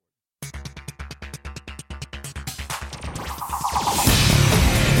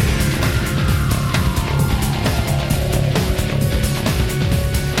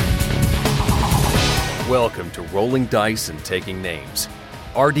rolling dice and taking names.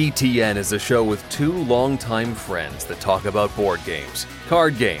 RDTN is a show with two longtime friends that talk about board games,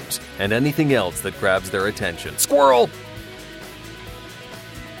 card games, and anything else that grabs their attention. Squirrel!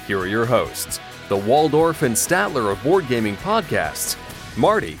 Here are your hosts, the Waldorf and Statler of board gaming podcasts,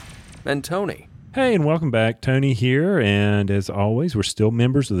 Marty and Tony. Hey, and welcome back. Tony here, and as always, we're still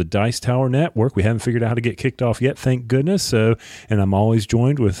members of the Dice Tower Network. We haven't figured out how to get kicked off yet, thank goodness. And I'm always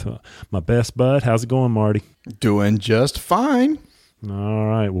joined with my best bud. How's it going, Marty? Doing just fine. All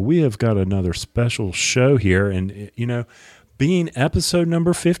right. Well, we have got another special show here, and being episode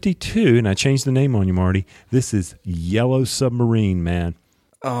number 52, and I changed the name on you, Marty. This is Yellow Submarine, man.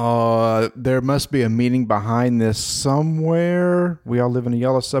 There must be a meaning behind this somewhere. We all live in a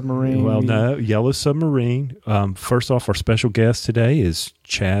yellow submarine. Well, no, Yellow Submarine. First off, our special guest today is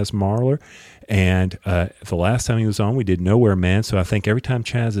Chaz Marlar. And the last time he was on, we did Nowhere Man. So I think every time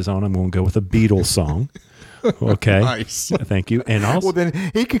Chaz is on, I'm going to go with a Beatles song. Okay. Nice. Thank you. And also, well,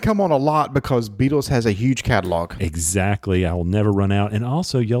 then he could come on a lot because Beatles has a huge catalog. Exactly. I will never run out. And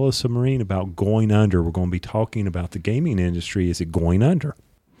also Yellow Submarine about going under. We're going to be talking about the gaming industry. Is it going under?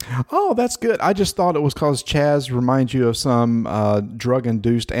 Oh, that's good. I just thought it was because Chaz reminds you of some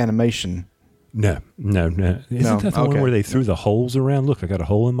drug-induced animation. No. Isn't that the one where they threw the holes around? Look, I got a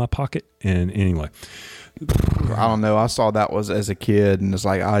hole in my pocket. And anyway. I don't know. I saw that was as a kid, and it's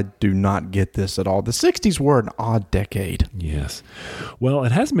like, I do not get this at all. The 60s were an odd decade. Yes. Well,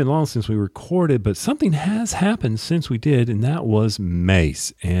 it hasn't been long since we recorded, but something has happened since we did, and that was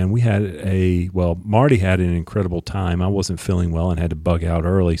Mace. And we had Marty had an incredible time. I wasn't feeling well and had to bug out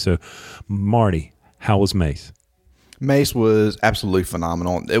early. So, Marty, how was Mace? Mace was absolutely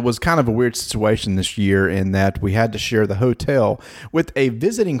phenomenal. It was kind of a weird situation this year in that we had to share the hotel with a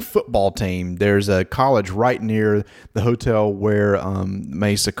visiting football team. There's a college right near the hotel where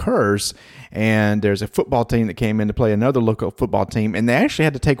Mace occurs, and there's a football team that came in to play another local football team, and they actually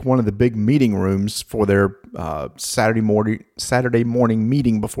had to take one of the big meeting rooms for their Saturday morning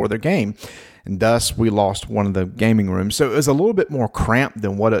meeting before their game. And thus, we lost one of the gaming rooms. So it was a little bit more cramped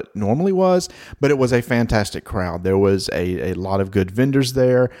than what it normally was, but it was a fantastic crowd. There was a lot of good vendors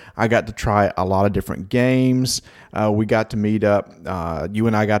there. I got to try a lot of different games. We got to meet up. You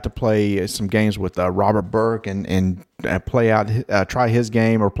and I got to play some games with Robert Burke and try his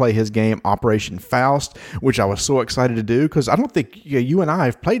game or play his game, Operation Faust, which I was so excited to do because I don't think you and I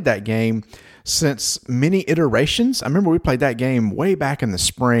have played that game since many iterations. I remember we played that game way back in the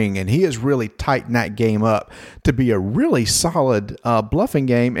spring, and he has really tightened that game up to be a really solid bluffing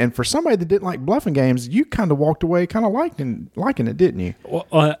game. And for somebody that didn't like bluffing games, you kind of walked away kind of liking it, didn't you?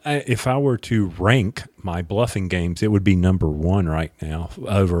 Well, if I were to rank my bluffing games, it would be number one right now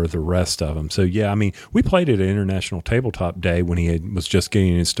over the rest of them. So, yeah, I mean, we played at an International Tabletop Day when he was just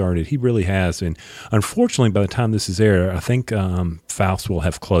getting it started. He really has. And unfortunately, by the time this is aired, I think Faust will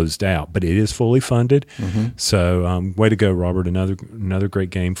have closed out, but it is fully funded. Mm-hmm. So, way to go, Robert. Another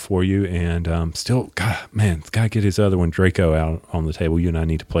great game for you. And still, God, man, got to get his other one, Draco, out on the table. You and I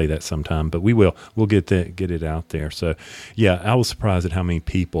need to play that sometime, but we will. We'll get it out there. So, yeah, I was surprised at how many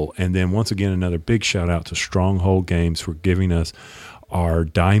people. And then once again, another big shout out to Stronghold Games for giving us our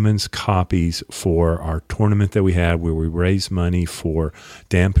Diamonds copies for our tournament that we had where we raised money for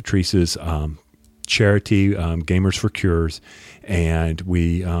Dan Patrice's charity, Gamers for Cures. And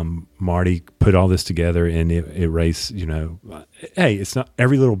we, Marty put all this together and it raised, hey, it's not,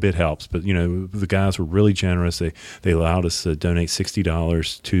 every little bit helps, but the guys were really generous. They allowed us to donate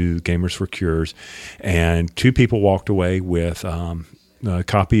 $60 to Gamers for Cures, and two people walked away with, a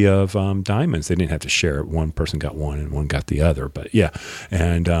copy of Diamonds. They didn't have to share it. One person got one and one got the other. But yeah,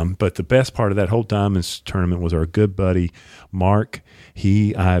 and but the best part of that whole Diamonds tournament was our good buddy Mark.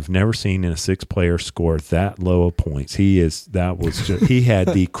 I've never seen in a 6-player score that low of points. He had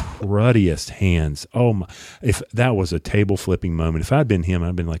the cruddiest hands. Oh my! If that was a table flipping moment, if I'd been him,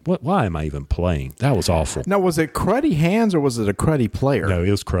 I'd been like, "What? Why am I even playing?" That was awful. Now, was it cruddy hands or was it a cruddy player? No, it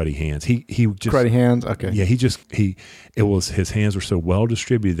was cruddy hands. He just cruddy hands. Okay. Yeah, his hands were so well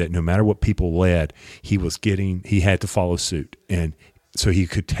distributed that no matter what people led, he had to follow suit, and so he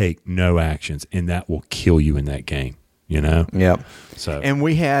could take no actions, and that will kill you in that game. Yep. So, and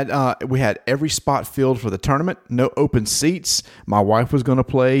we had every spot filled for the tournament. No open seats. My wife was going to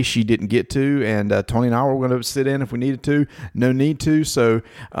play. She didn't get to, and Tony and I were going to sit in if we needed to. No need to. So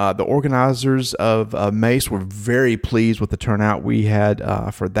the organizers of Mace were very pleased with the turnout we had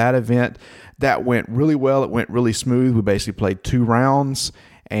for that event. That went really well. It went really smooth. We basically played 2 rounds.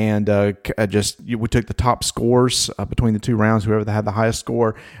 and we took the top scores between the 2 rounds. Whoever had the highest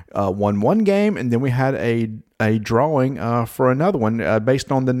score won one game, and then we had a drawing for another one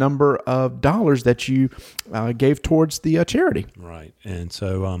based on the number of dollars that you gave towards the charity. Right, and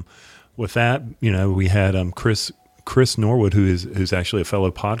so with that, we had Chris Norwood, who's actually a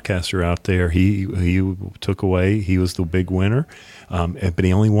fellow podcaster out there. He took away. He was the big winner, but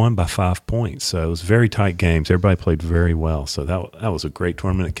he only won by 5 points. So it was very tight games. Everybody played very well. So that was a great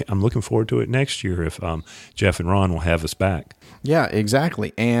tournament. I'm looking forward to it next year if Jeff and Ron will have us back. Yeah,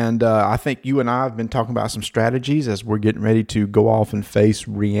 exactly. And I think you and I have been talking about some strategies as we're getting ready to go off and face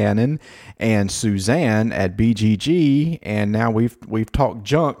Rhiannon and Suzanne at BGG. And now we've talked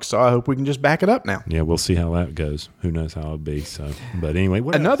junk, so I hope we can just back it up now. Yeah, we'll see how that goes. Who knows how it'll be. So, but anyway,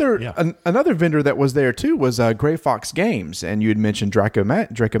 another vendor that was there too was Gray Fox Games, and you had mentioned Draco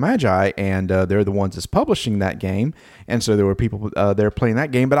Magi, and they're the ones that's publishing that game. And so there were people there playing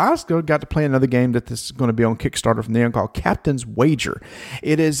that game. But I also got to play another game that this is going to be on Kickstarter from them called Captain's Wager.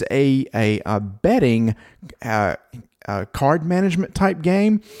 It is a betting card management type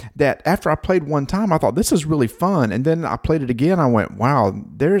game that after I played one time, I thought this is really fun. And then I played it again. I went, wow,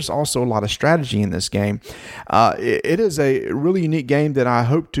 there's also a lot of strategy in this game. It is a really unique game that I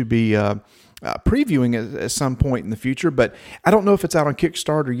hope to be previewing at some point in the future, but I don't know if it's out on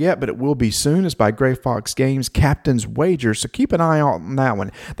Kickstarter yet, but it will be soon. It's by Gray Fox Games, Captain's Wager, so keep an eye out on that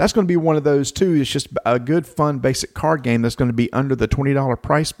one. That's going to be one of those too. It's just a good, fun, basic card game that's going to be under the $20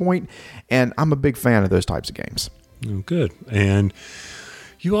 price point, and I'm a big fan of those types of games. Oh, good. And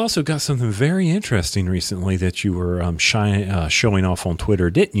you also got something very interesting recently that you were showing off on Twitter,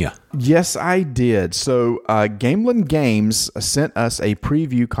 didn't you? Yes, I did. So Gamelin Games sent us a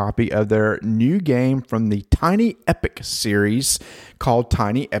preview copy of their new game from the Tiny Epic series called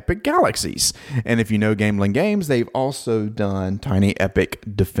Tiny Epic Galaxies. And if you know Gamelin Games, they've also done Tiny Epic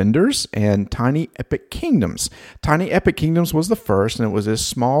Defenders and Tiny Epic Kingdoms. Tiny Epic Kingdoms was the first, and it was a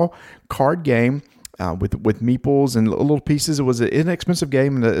small card game with meeples and little pieces. It was an inexpensive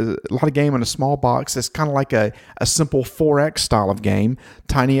game and a lot of game in a small box. It's kind of like a simple 4X style of game.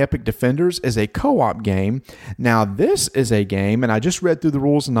 Tiny Epic Defenders is a co-op game. Now this is a game, and I just read through the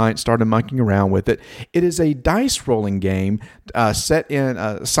rules tonight, started monkeying around with it. It is a dice rolling game set in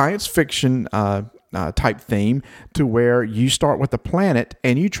a science fiction type theme, to where you start with a planet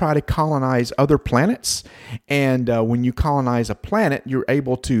and you try to colonize other planets. And when you colonize a planet, you're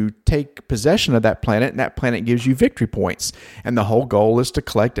able to take possession of that planet, and that planet gives you victory points. And the whole goal is to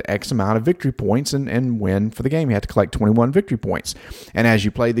collect an X amount of victory points and win for the game. You have to collect 21 victory points. And as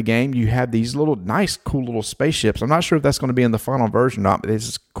you play the game, you have these little nice, cool little spaceships. I'm not sure if that's going to be in the final version or not, but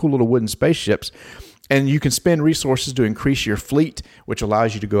these cool little wooden spaceships. And you can spend resources to increase your fleet, which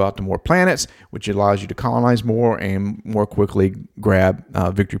allows you to go out to more planets, which allows you to colonize more and more quickly grab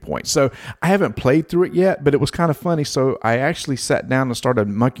victory points. So I haven't played through it yet, but it was kind of funny. So I actually sat down and started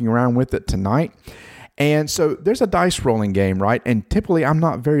monkeying around with it tonight. And so there's a dice rolling game, right? And typically I'm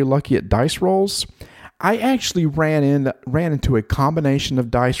not very lucky at dice rolls. I actually ran into a combination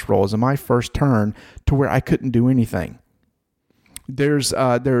of dice rolls in my first turn to where I couldn't do anything. There's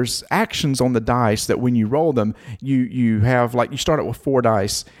actions on the dice that when you roll them, you have, like, you start out with 4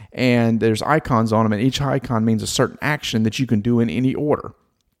 dice and there's icons on them, and each icon means a certain action that you can do in any order.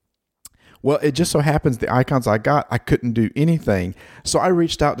 Well, it just so happens the icons I got, I couldn't do anything. So I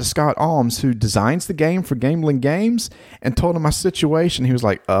reached out to Scott Alms, who designs the game for Gamelin Games, and told him my situation. He was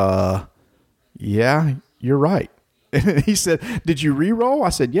like, yeah, you're right. He said, did you re-roll? I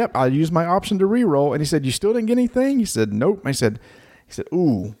said, yep, I used my option to re-roll. And he said, you still didn't get anything? He said, nope. He said,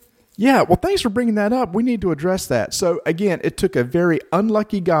 ooh, yeah, well, thanks for bringing that up. We need to address that. So again, it took a very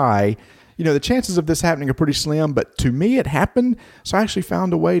unlucky guy. You know, the chances of this happening are pretty slim, but to me it happened. So I actually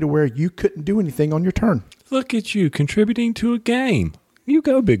found a way to where you couldn't do anything on your turn. Look at you contributing to a game. You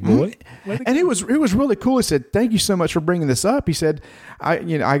go, big boy. Mm-hmm. And it was really cool. He said, thank you so much for bringing this up. He said,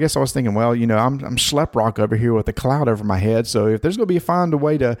 I guess I was thinking, well, I'm Schleprock over here with a cloud over my head. So if there's going to be a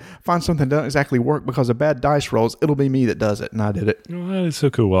way to find something that doesn't exactly work because of bad dice rolls, it'll be me that does it. And I did it. Well, that is so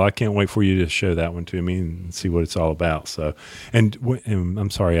cool. Well, I can't wait for you to show that one to me and see what it's all about. So, and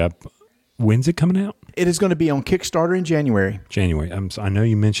I'm sorry, when's it coming out? It is going to be on Kickstarter in January. I know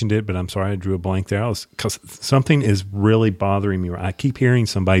you mentioned it, but I'm sorry I drew a blank there. Because something is really bothering me. I keep hearing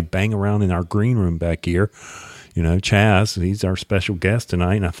somebody bang around in our green room back here. Chaz, he's our special guest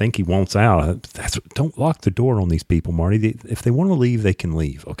tonight, and I think he wants out. Don't lock the door on these people, Marty. If they want to leave, they can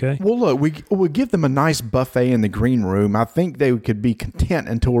leave, okay? Well, look, we'll give them a nice buffet in the green room. I think they could be content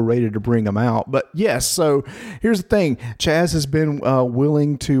until we're ready to bring them out. But yes, so here's the thing. Chaz has been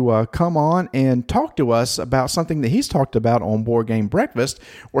willing to come on and talk to us about something that he's talked about on Board Game Breakfast,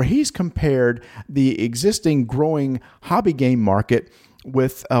 where he's compared the existing growing hobby game market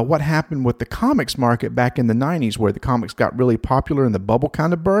with what happened with the comics market back in the 90s, where the comics got really popular and the bubble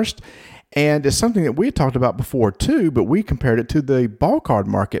kind of burst. And it's something that we had talked about before too, but we compared it to the ball card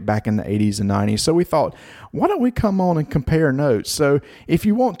market back in the 80s and 90s. So we thought, why don't we come on and compare notes? So if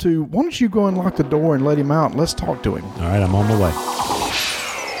you want to, why don't you go and lock the door and let him out and let's talk to him. All right, I'm on my way.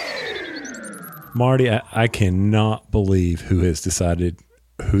 Marty, I cannot believe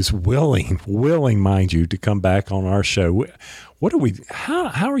who's willing, mind you, to come back on our show.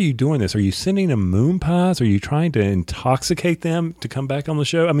 How are you doing this? Are you sending them moon pies? Are you trying to intoxicate them to come back on the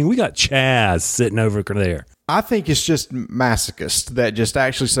show? I mean, we got Chaz sitting over there. I think it's just masochists that just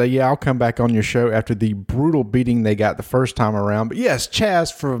actually say, yeah, I'll come back on your show after the brutal beating they got the first time around. But yes,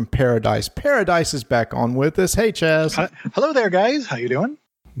 Chaz from Paradise. Paradise is back on with us. Hey, Chaz. Hello there, guys. How you doing?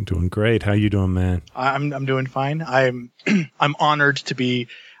 I'm doing great. How you doing, man? I'm doing fine. I'm honored to be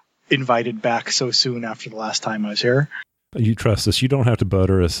invited back so soon after the last time I was here. You trust us. You don't have to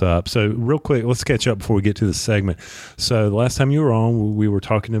butter us up. So real quick, let's catch up before we get to the segment. So the last time you were on, we were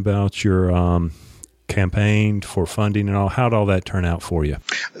talking about your campaign for funding and all. How'd all that turn out for you?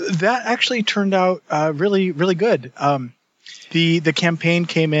 That actually turned out really, really good. The campaign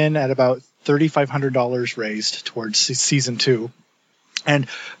came in at about $3,500 raised towards season 2. And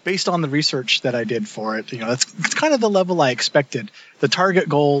based on the research that I did for it, it's kind of the level I expected. The target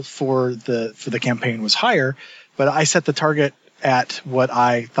goal for the campaign was higher, but I set the target at what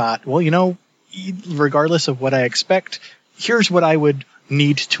I thought, regardless of what I expect, here's what I would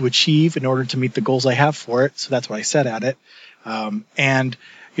need to achieve in order to meet the goals I have for it. So that's what I set at it. And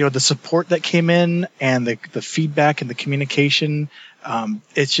the support that came in and the feedback and the communication,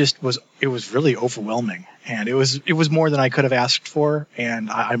 it was really overwhelming. And it was more than I could have asked for, and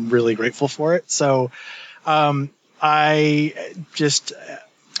I'm really grateful for it. So I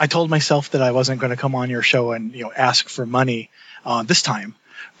told myself that I wasn't going to come on your show and ask for money this time,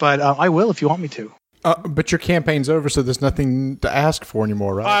 but I will if you want me to. But your campaign's over, so there's nothing to ask for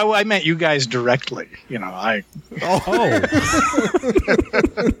anymore, right? I meant you guys directly. I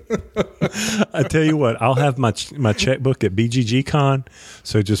tell you what, I'll have my checkbook at BGG Con,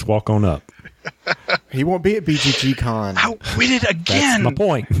 so just walk on up. He won't be at BGG Con. Outwitted again. That's my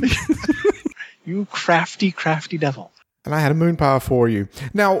point. You crafty devil. And I had a moon pie for you.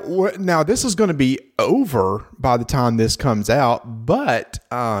 Now this is going to be over by the time this comes out, but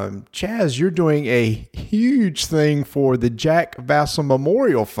Chaz, you're doing a huge thing for the Jack Vassell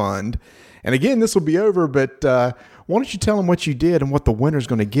Memorial Fund. And again, this will be over, but why don't you tell them what you did and what the winner's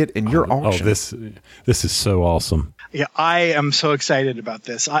going to get in your auction? This is so awesome. Yeah, I am so excited about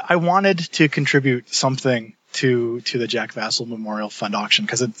this. I wanted to contribute something to the Jack Vassell Memorial Fund auction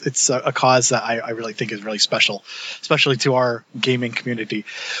because it's a cause that I really think is really special, especially to our gaming community.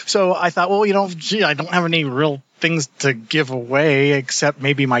 So I thought, I don't have any real things to give away except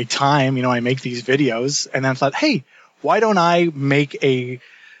maybe my time. I make these videos, and then I thought, hey, why don't I make a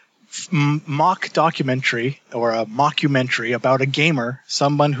mock documentary or a mockumentary about a gamer,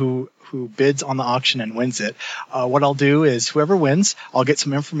 someone who bids on the auction and wins it. What I'll do is whoever wins, I'll get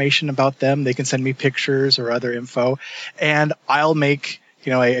some information about them. They can send me pictures or other info, and I'll make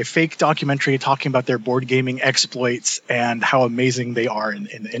a fake documentary talking about their board gaming exploits and how amazing they are in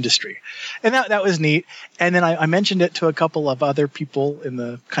the industry. And that was neat. And then I mentioned it to a couple of other people in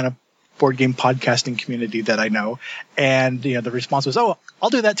the kind of board game podcasting community that I know. And, the response was, oh, I'll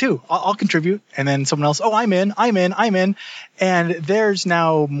do that too. I'll contribute. And then someone else, oh, I'm in. And there's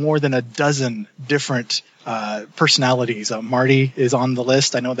now more than a dozen different personalities. Marty is on the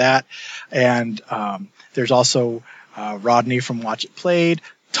list. I know that. And there's also Rodney from Watch It Played,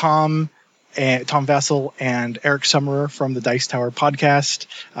 Tom Vassell and Eric Summerer from the Dice Tower podcast.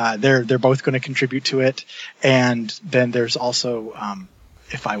 They're both going to contribute to it. And then there's also,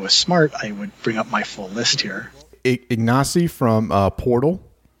 if I was smart, I would bring up my full list here. Ignacy from Portal.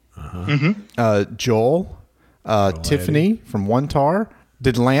 Joel. Tiffany from One Tar.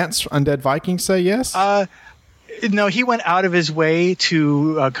 Did Lance Undead Vikings say yes? No, he went out of his way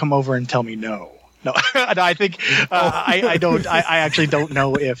to come over and tell me no. No, I think I don't. I actually don't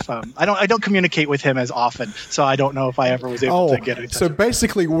know if I don't communicate with him as often, so I don't know if I ever was able to get in touch. So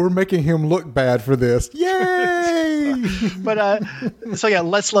basically, we're making him look bad for this. Yay! So yeah,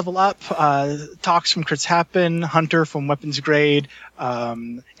 Let's Level Up, Talks from Crits Happen, Hunter from Weapons Grade,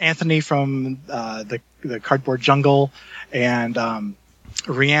 Anthony from the Cardboard Jungle, and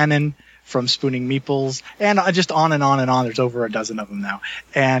Rhiannon from Spooning Meeples, and just on and on and on. There's over a dozen of them now.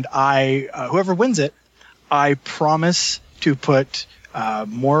 And whoever wins it, I promise to put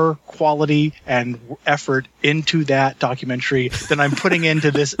more quality and effort into that documentary than I'm putting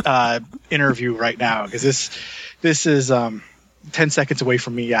into this interview right now, because this is 10 seconds away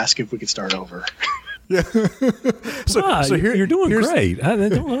from me asking if we could start over. Yeah. so you're doing great.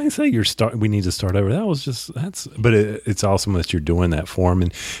 Don't let me say we need to start over. That was but it's awesome that you're doing that for him.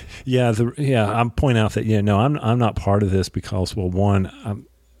 And I'm pointing out that I'm not part of this because, well, one,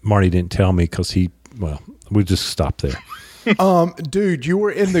 Marty didn't tell me because we'll just stop there. Dude, you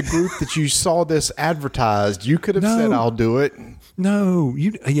were in the group that you saw this advertised. You could have said, "I'll do it." No,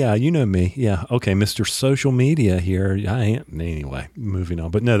 you know me. Yeah, okay, Mr. Social Media here. I am anyway. Moving on,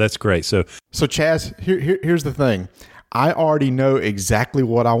 but no, that's great. So Chaz, here's the thing. I already know exactly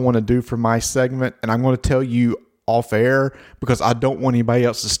what I want to do for my segment, and I'm going to tell you off air because I don't want anybody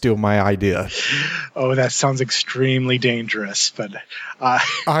else to steal my idea. Oh, that sounds extremely dangerous, but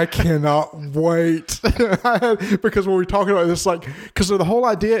I cannot wait because when we're talking about this, because the whole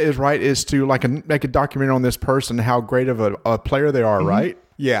idea is to make a documentary on this person, how great of a player they are, mm-hmm. right?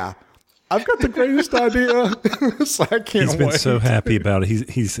 Yeah. I've got the greatest idea. So I can't wait. He's been so happy about it.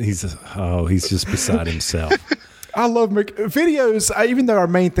 He's just beside himself. I love videos. Even though our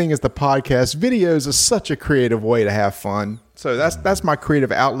main thing is the podcast, videos is such a creative way to have fun. So that's my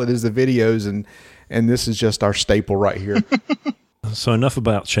creative outlet is the videos, and this is just our staple right here. So enough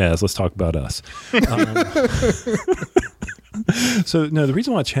about Chaz. Let's talk about us. So no, the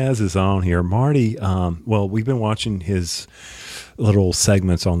reason why Chaz is on here, Marty. We've been watching his little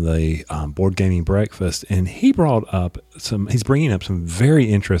segments on the Board Gaming Breakfast, and he's bringing up some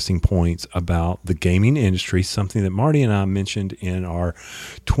very interesting points about the gaming industry, something that Marty and I mentioned in our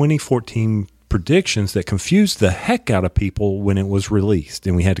 2014 predictions that confused the heck out of people when it was released,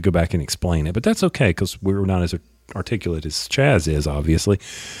 and we had to go back and explain it, but that's okay because we were not as articulate as Chaz is, obviously.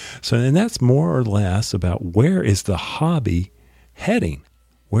 So, and that's more or less about where is the hobby heading?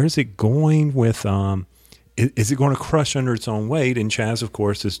 Where is it going with is it going to crush under its own weight? And Chaz, of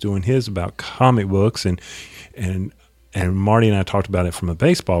course, is doing his about comic books, and Marty and I talked about it from a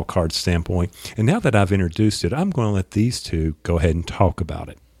baseball card standpoint. And now that I've introduced it, I'm going to let these two go ahead and talk about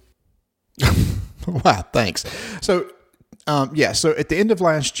it. Wow, thanks. So, so at the end of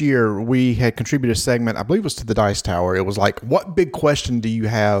last year, we had contributed a segment, I believe it was to the Dice Tower. It was like, what big question do you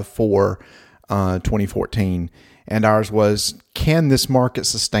have for 2014? And ours was, can this market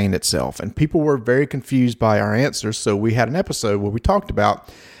sustain itself? And people were very confused by our answers. So we had an episode where we talked about,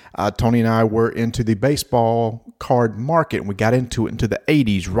 Tony and I were into the baseball card market, and we got into it into the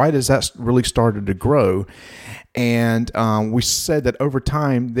 80s, right as that really started to grow. And we said that over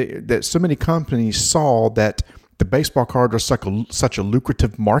time, that so many companies saw that the baseball card was such a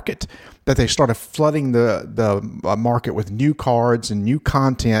lucrative market that they started flooding the market with new cards and new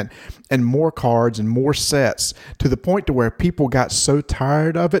content and more cards and more sets, to the point to where people got so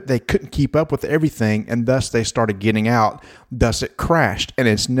tired of it they couldn't keep up with everything, and thus they started getting out. Thus it crashed, and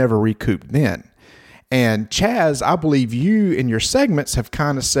it's never recouped then. And Chaz, I believe you in your segments have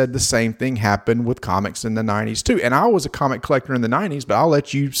kind of said the same thing happened with comics in the 90s too. And I was a comic collector in the 90s, but I'll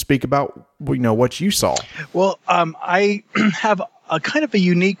let you speak about what you saw. Well, I have a kind of a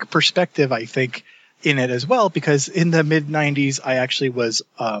unique perspective, I think, in it as well, because in the mid 90s, I actually was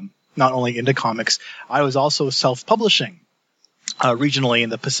not only into comics, I was also self-publishing regionally in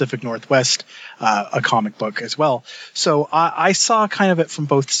the Pacific Northwest, a comic book as well. So I saw kind of it from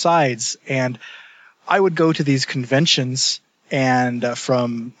both sides, and I would go to these conventions, and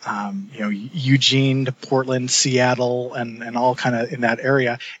from Eugene to Portland, Seattle, and all kind of in that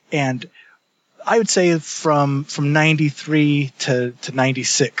area. And I would say from 93 to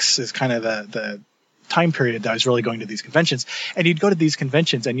 96 is kind of the time period that I was really going to these conventions. And you'd go to these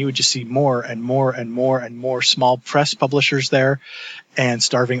conventions and you would just see more and more and more and more small press publishers there, and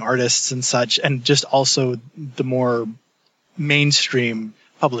starving artists and such, and just also the more mainstream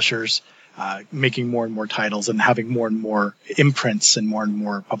publishers making more and more titles and having more and more imprints and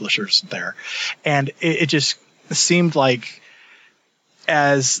more publishers there. And it just seemed like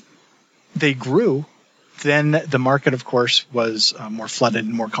as they grew, then the market, of course, was more flooded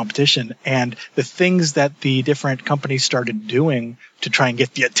and more competition. And the things that the different companies started doing to try and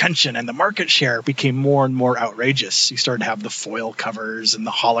get the attention, and the market share became more and more outrageous. You started to have the foil covers and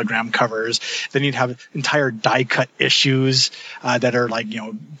the hologram covers. Then you'd have entire die cut issues that are like,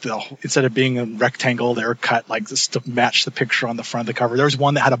 instead of being a rectangle, they're cut like this to match the picture on the front of the cover. There was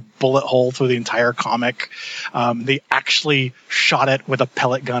one that had a bullet hole through the entire comic. They actually shot it with a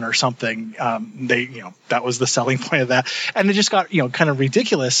pellet gun or something. That was the selling point of that, and it just got kind of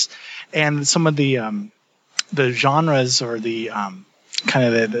ridiculous. And some of the genres, or the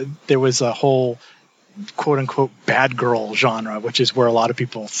there was a whole quote unquote bad girl genre, which is where a lot of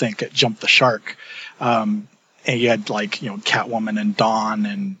people think it jumped the shark. And you had Catwoman and Dawn,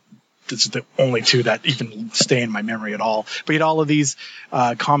 and this is the only two that even stay in my memory at all. But you had all of these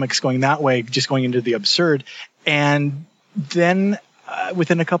comics going that way, just going into the absurd. And then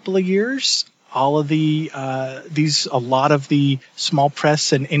within a couple of years, all of a lot of the small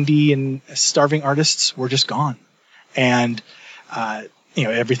press and indie and starving artists were just gone. And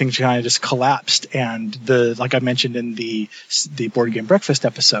everything kind of just collapsed. And like I mentioned in the Board Game Breakfast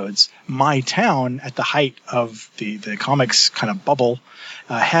episodes, my town at the height of the comics kind of bubble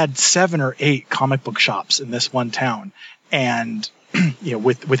had 7 or 8 comic book shops in this one town. And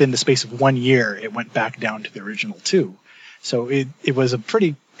within the space of 1 year, it went back down to the original 2. So it was a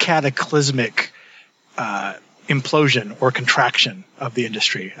pretty cataclysmic implosion or contraction of the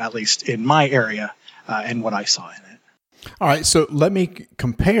industry, at least in my area, and what I saw in it. All right, so let me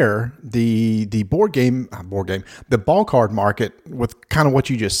compare the ball card market with kind of what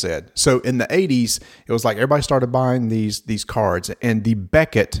you just said. So in the 80s, it was like everybody started buying these cards, and the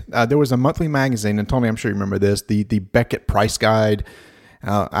Beckett, there was a monthly magazine, and Tony, I'm sure you remember this, the Beckett Price Guide.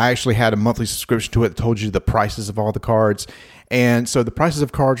 I actually had a monthly subscription to it that told you the prices of all the cards. And so the prices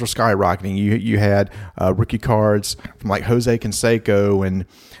of cards were skyrocketing. You had rookie cards from like Jose Canseco and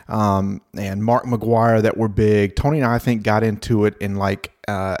Mark McGuire that were big. Tony and I think got into it in like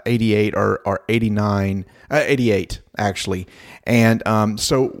 88 or 89, 88 actually. And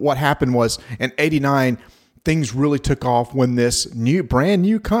so what happened was in 89, things really took off when this brand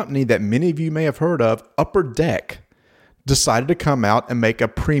new company that many of you may have heard of, Upper Deck, decided to come out and make a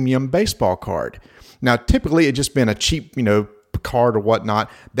premium baseball card. Now, typically it just been a cheap, card or whatnot.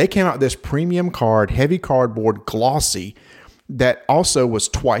 They came out with this premium card, heavy cardboard, glossy, that also was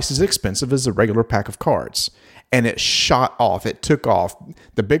twice as expensive as a regular pack of cards. And it shot off. It took off.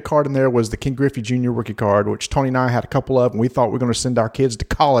 The big card in there was the Ken Griffey Jr. rookie card, which Tony and I had a couple of, and we thought we were going to send our kids to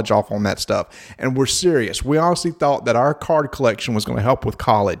college off on that stuff. And we're serious. We honestly thought that our card collection was going to help with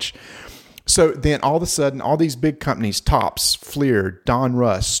college. So then all of a sudden, all these big companies, Topps, Fleer, Don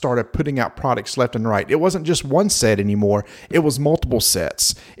Russ, started putting out products left and right. It wasn't just one set anymore. It was multiple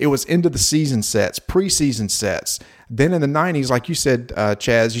sets. It was end of the season sets, preseason sets. Then in the 90s, like you said,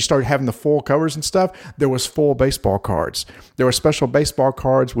 Chaz, you started having the full covers and stuff. There was full baseball cards. There were special baseball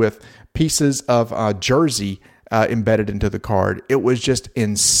cards with pieces of jersey embedded into the card. It was just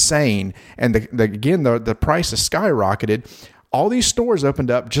insane. And the prices skyrocketed. All these stores opened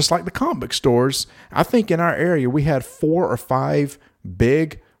up just like the comic book stores. I think in our area, we had 4 or 5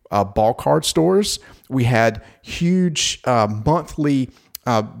 big ball card stores. We had huge monthly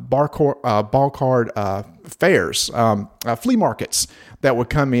ball card fairs, flea markets that would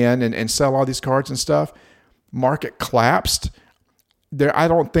come in and sell all these cards and stuff. Market collapsed. I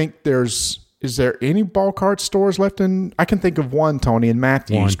don't think is there any ball card stores left in? I can think of one, Tony, in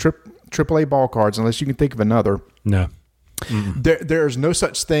Matthews, AAA ball cards, unless you can think of another. No. There's no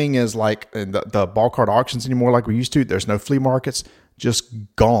such thing as like the ball card auctions anymore like we used to. There's no flea markets,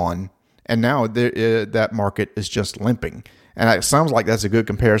 just gone. And now that market is just limping. And it sounds like that's a good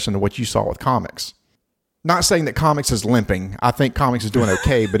comparison to what you saw with comics. Not saying that comics is limping. I think comics is doing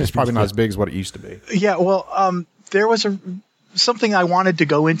okay, but it's probably not as big as what it used to be. Yeah, well, there was something I wanted to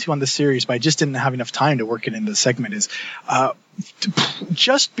go into on the series, but I just didn't have enough time to work it into the segment, is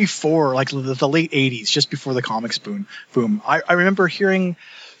just before, like the late 80s, just before the comics boom, I remember hearing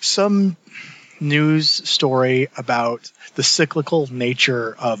some news story about the cyclical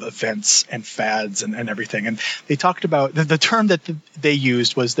nature of events and fads and everything. And they talked about the term that they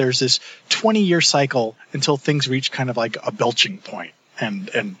used was there's this 20-year cycle until things reach kind of like a belching point.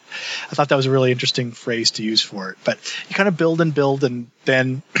 And I thought that was a really interesting phrase to use for it. But you kind of build, and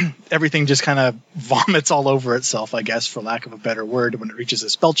then everything just kind of vomits all over itself, I guess, for lack of a better word, when it reaches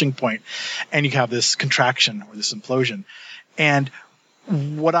this belching point, and you have this contraction or this implosion. And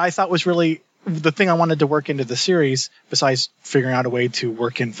what I thought was really the thing I wanted to work into the series, besides figuring out a way to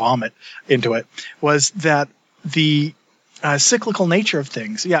work in vomit into it, was that the cyclical nature of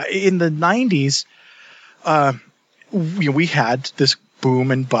things. Yeah, in the 90s, we had this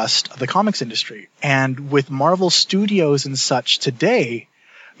boom and bust of the comics industry. And with Marvel Studios and such today,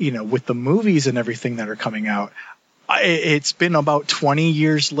 with the movies and everything that are coming out, it's been about 20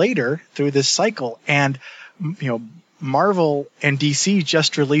 years later through this cycle. And, Marvel and DC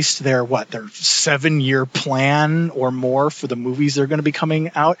just released their 7-year plan or more for the movies that are going to be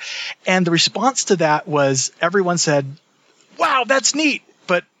coming out. And the response to that was everyone said, wow, that's neat.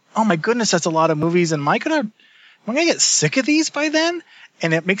 But, oh my goodness, that's a lot of movies. And am I going to get sick of these by then?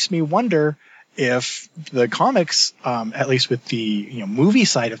 And it makes me wonder if the comics, at least with the movie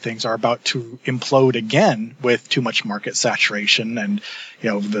side of things, are about to implode again with too much market saturation and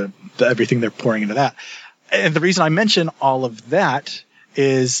the everything they're pouring into that. And the reason I mention all of that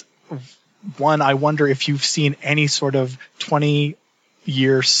is, one, I wonder if you've seen any sort of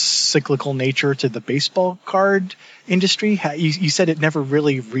 20-year cyclical nature to the baseball card industry. You said it never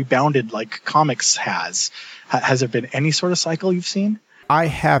really rebounded like comics has. Has there been any sort of cycle you've seen? I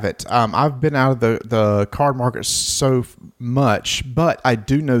haven't. I've been out of the card market so much, but I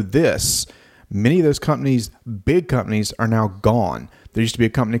do know this. Many of those companies, big companies, are now gone. There used to be a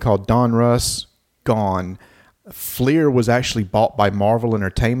company called Donruss, gone. Fleer was actually bought by Marvel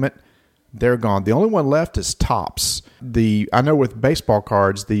Entertainment. They're gone. The only one left is Topps. I know with baseball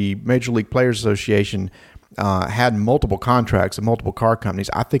cards, the Major League Players Association had multiple contracts and multiple card companies.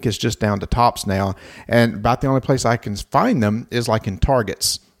 I think it's just down to Topps now. And about the only place I can find them is like in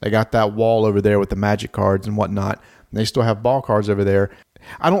Targets. They got that wall over there with the Magic cards and whatnot. And they still have ball cards over there.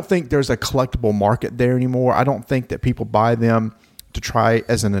 I don't think there's a collectible market there anymore. I don't think that people buy them to try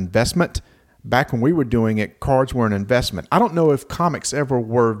as an investment. Back when we were doing it, cards were an investment. I don't know if comics ever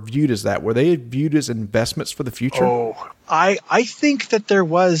were viewed as that. Were they viewed as investments for the future? Oh, I think that there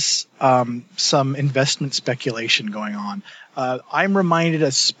was some investment speculation going on. I'm reminded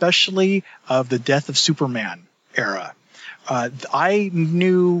especially of the Death of Superman era. I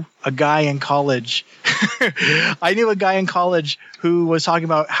knew a guy in college. Who was talking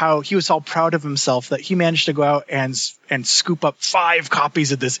about how he was all proud of himself that he managed to go out and scoop up 5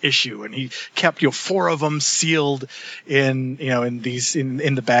 copies of this issue, and he kept 4 of them sealed in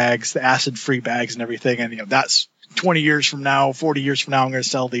the bags, the acid-free bags and everything. And that's 20 years from now, 40 years from now, I'm going to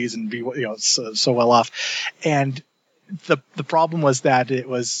sell these and be so well off. And the problem was that it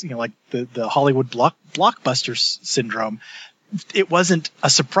was like the Hollywood blockbuster syndrome. It wasn't a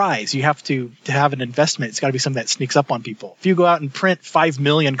surprise. You have to have an investment. It's got to be something that sneaks up on people. If you go out and print 5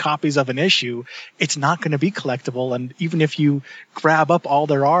 million copies of an issue, it's not going to be collectible. And even if you grab up all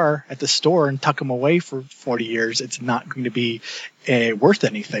there are at the store and tuck them away for 40 years, it's not going to be worth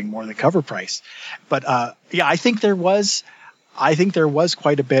anything more than cover price. But I think there was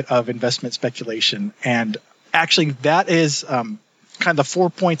quite a bit of investment speculation. And actually, that is kind of the 4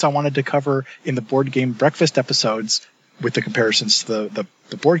 points I wanted to cover in the Board Game Breakfast episodes with the comparisons to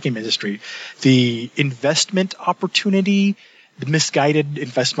the board game industry. The investment opportunity, the misguided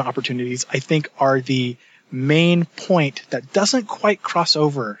investment opportunities, I think are the main point that doesn't quite cross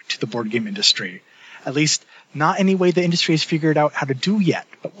over to the board game industry. At least not any way the industry has figured out how to do yet,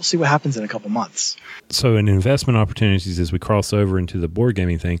 but we'll see what happens in a couple months. So in investment opportunities, as we cross over into the board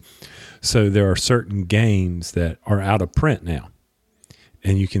gaming thing, so there are certain games that are out of print now,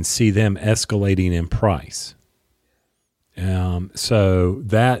 and you can see them escalating in price. So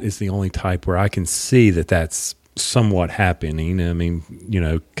that is the only type where I can see that that's somewhat happening. I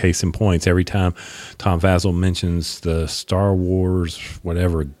mean, case in points, every time Tom Vasel mentions the Star Wars,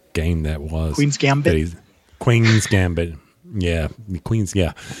 whatever game that was. Queen's Gambit. Queen's Gambit. Yeah.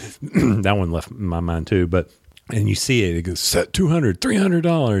 That one left my mind too, and you see it goes set $200,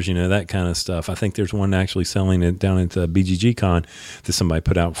 $300, that kind of stuff. I think there's one actually selling it down at the BGG Con that somebody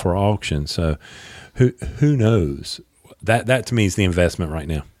put out for auction. So who knows? That to me is the investment right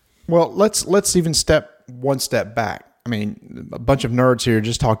now. Well, let's even step one step back. I mean, a bunch of nerds here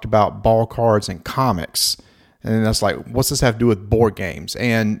just talked about ball cards and comics. And that's like, what's this have to do with board games?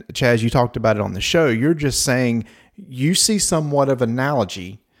 And Chaz, you talked about it on the show. You're just saying you see somewhat of an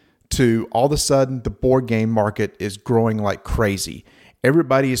analogy to all of a sudden the board game market is growing like crazy.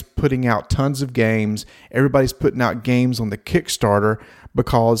 Everybody is putting out tons of games. Everybody's putting out games on the Kickstarter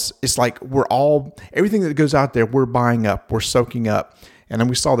because it's like everything that goes out there, we're buying up, we're soaking up. And then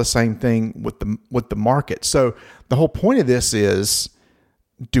we saw the same thing with the market. So the whole point of this is,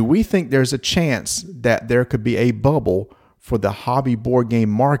 do we think there's a chance that there could be a bubble for the hobby board game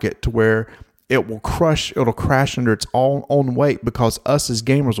market to where it'll crash under its own weight because us as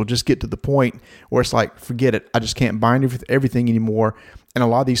gamers will just get to the point where it's like, forget it, I just can't buy everything anymore. And a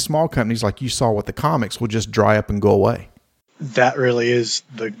lot of these small companies, like you saw with the comics, will just dry up and go away. That really is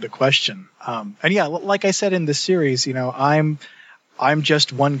the question. And yeah, like I said in this series, I'm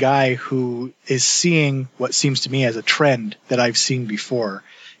just one guy who is seeing what seems to me as a trend that I've seen before.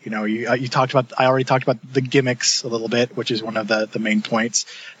 You know, you talked about, I already talked about the gimmicks a little bit, which is one of the main points.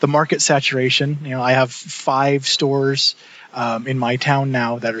 The market saturation. You know, I have 5 stores in my town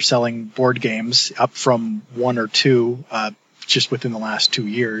now that are selling board games, up from 1 or 2 just within the last 2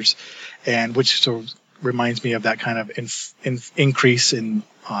 years, and which sort of reminds me of that kind of increase in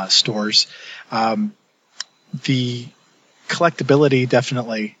stores. The collectability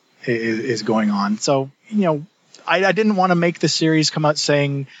definitely is going on. So, you know, I didn't want to make the series come out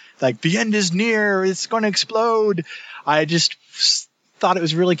saying like the end is near, it's going to explode. I just thought it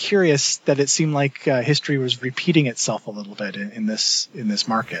was really curious that it seemed like history was repeating itself a little bit in this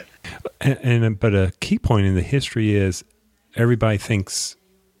market. But a key point in the history is everybody thinks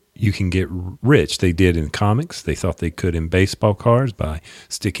you can get rich. They did in comics. They thought they could in baseball cards by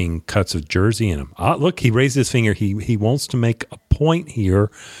sticking cuts of jersey in them. Look, he raised his finger. He wants to make a point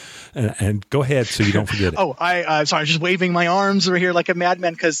here. And go ahead so you don't forget it. I'm sorry, just waving my arms over here like a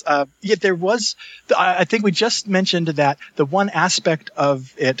madman because there was, I think we just mentioned that the one aspect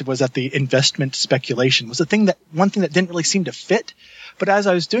of it was that the investment speculation was one thing that didn't really seem to fit. But as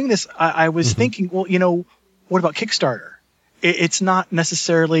I was doing this, I was thinking, well, you know, what about Kickstarter? It's not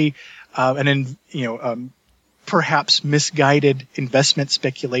necessarily perhaps misguided investment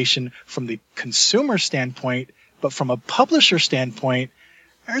speculation from the consumer standpoint, but from a publisher standpoint,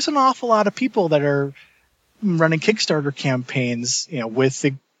 there's an awful lot of people that are running Kickstarter campaigns, you know, with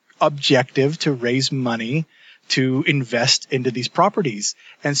the objective to raise money to invest into these properties.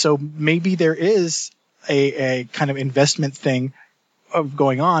 And so maybe there is a kind of investment thing of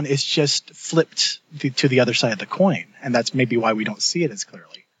going on. It's just flipped to the other side of the coin. And that's maybe why we don't see it as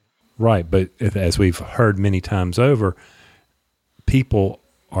clearly. Right. But as we've heard many times over, people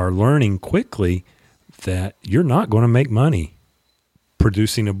are learning quickly that you're not going to make money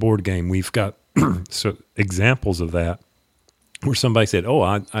producing a board game. We've got examples of that where somebody said,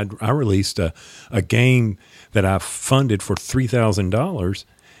 I released a game that I funded for $3,000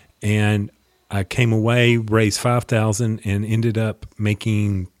 and I came away, raised $5,000 and ended up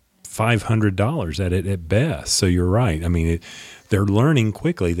making $500 at it at best. So you're right. I mean, they're learning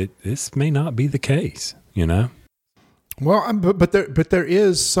quickly that this may not be the case, you know? Well, but there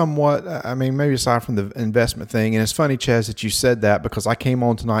is somewhat, I mean, maybe aside from the investment thing, and it's funny, Chaz, that you said that because I came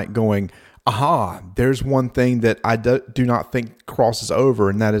on tonight going, there's one thing that I do not think crosses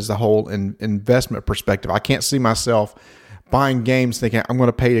over, and that is the whole investment perspective. I can't see myself buying games thinking I'm going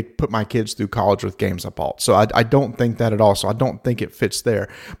to pay to put my kids through college with games I bought. So I don't think that at all. So I don't think it fits there.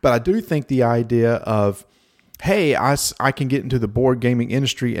 But I do think the idea of, hey, I can get into the board gaming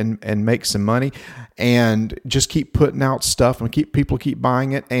industry and make some money and just keep putting out stuff and people keep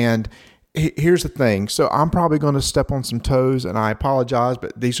buying it. And here's the thing. So I'm probably going to step on some toes, and I apologize,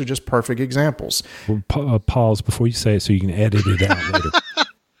 but these are just perfect examples. Well, pause before you say it so you can edit it out later.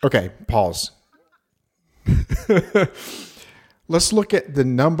 Okay, pause. Let's look at the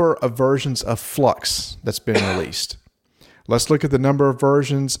number of versions of Flux that's been released. Let's look at the number of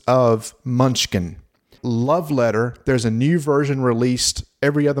versions of Munchkin. Love Letter, there's a new version released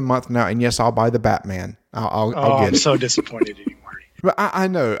every other month now, and yes, I'll buy the Batman. I'll get it. I'm so disappointed in you, Marty. But I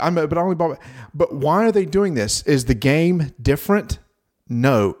know, but I only bought. But why are they doing this? Is the game different?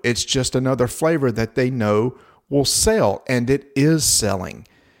 No, it's just another flavor that they know will sell, and it is selling.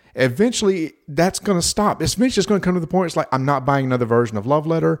 Eventually, that's going to stop. It's eventually just going to come to the point. It's like I'm not buying another version of Love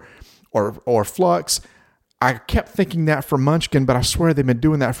Letter or Flux. I kept thinking that for Munchkin, but I swear they've been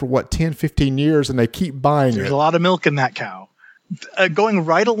doing that for 10, 15 years, and they keep buying There's it. a lot of milk in that cow. Going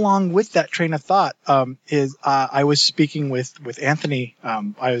right along with that train of thought I was speaking with Anthony.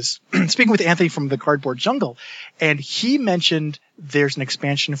 I was speaking with Anthony from the Cardboard Jungle, and he mentioned there's an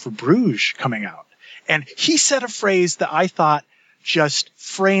expansion for Bruges coming out. And he said a phrase that I thought just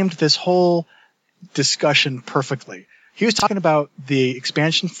framed this whole discussion perfectly. He was talking about the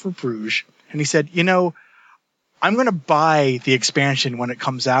expansion for Bruges, and he said, I'm going to buy the expansion when it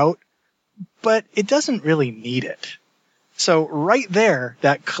comes out, but it doesn't really need it. So right there,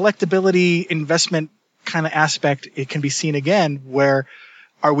 that collectability investment kind of aspect, it can be seen again, where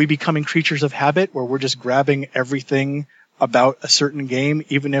are we becoming creatures of habit, where we're just grabbing everything about a certain game,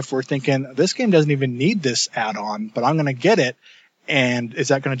 even if we're thinking this game doesn't even need this add-on, but I'm going to get it. And is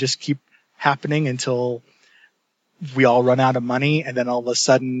that going to just keep happening until we all run out of money, and then all of a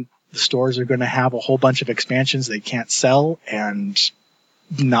sudden the stores are going to have a whole bunch of expansions they can't sell and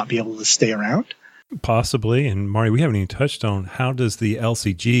not be able to stay around? Possibly. And Marty, we haven't even touched on how does the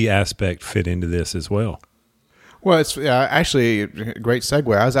LCG aspect fit into this as well? Well, it's actually a great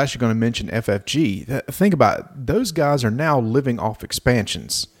segue. I was actually going to mention FFG. Think about it. Those guys are now living off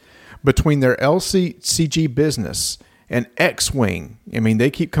expansions between their LCG business and X-Wing. I mean,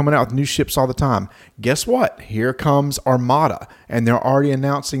 they keep coming out with new ships all the time. Guess what? Here comes Armada, and they're already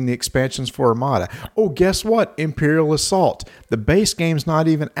announcing the expansions for Armada. Oh, guess what? Imperial Assault. The base game's not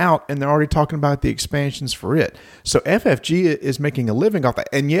even out, and they're already talking about the expansions for it. So FFG is making a living off that.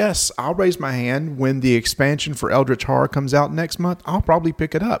 And yes, I'll raise my hand when the expansion for Eldritch Horror comes out next month. I'll probably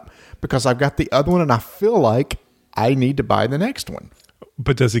pick it up because I've got the other one, and I feel like I need to buy the next one.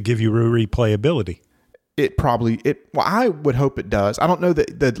 But does it give you replayability? Well, I would hope it does. I don't know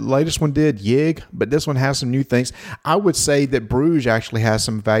that the latest one did Yig, but this one has some new things. I would say that Bruges actually has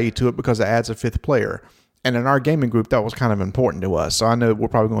some value to it because it adds a fifth player. And in our gaming group, that was kind of important to us. So I know we're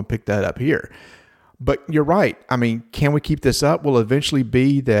probably going to pick that up here. But you're right. I mean, can we keep this up? Will it eventually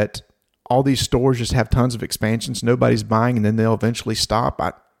be that all these stores just have tons of expansions, nobody's buying, and then they'll eventually stop?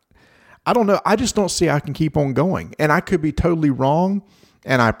 I don't know. I just don't see how I can keep on going. And I could be totally wrong,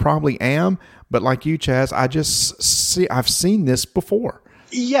 and I probably am. But like you, Chaz, I've seen this before.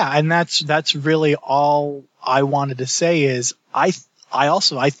 Yeah, and that's really all I wanted to say is I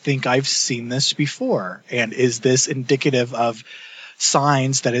think I've seen this before. And is this indicative of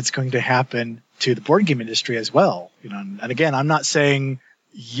signs that it's going to happen to the board game industry as well? You know, and again, I'm not saying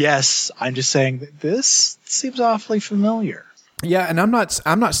yes, I'm just saying that this seems awfully familiar. Yeah, and I'm not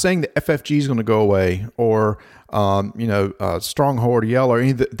saying that FFG is going to go away or Stronghold or Yell or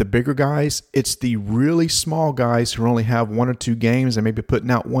any of the bigger guys. It's the really small guys who only have one or two games and maybe putting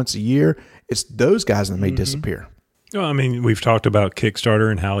out once a year. It's those guys that may disappear. Well, I mean, we've talked about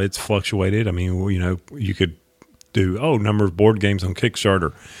Kickstarter and how it's fluctuated. I mean, you could do, number of board games on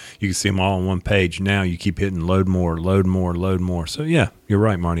Kickstarter. You can see them all on one page. Now you keep hitting load more. So, yeah, you're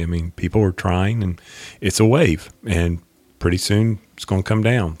right, Marty. I mean, people are trying, and it's a wave. And pretty soon it's going to come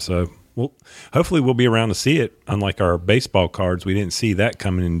down. So, well, hopefully we'll be around to see it. Unlike our baseball cards, we didn't see that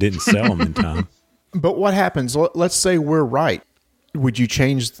coming and didn't sell them in time. But what happens? Let's say we're right. Would you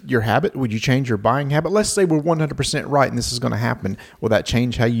change your habit? Would you change your buying habit? Let's say we're 100% right and this is going to happen. Will that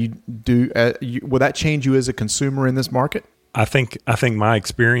change how you do? Will that change you as a consumer in this market? I think my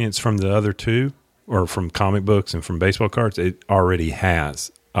experience from the other two, or from comic books and from baseball cards, it already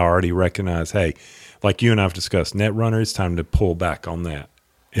has. I already recognize, hey, like you and I have discussed, Netrunner, it's time to pull back on that.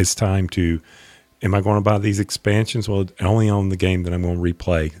 It's time to, am I going to buy these expansions? Well, only on the game that I'm going to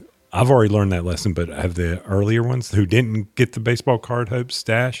replay. I've already learned that lesson, but have the earlier ones who didn't get the baseball card hopes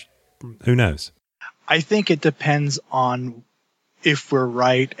stashed? Who knows? I think it depends on if we're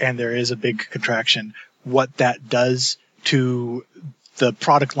right and there is a big contraction, what that does to the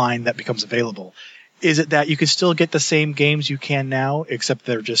product line that becomes available. Is it that you can still get the same games you can now, except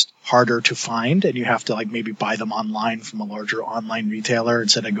they're just harder to find and you have to maybe buy them online from a larger online retailer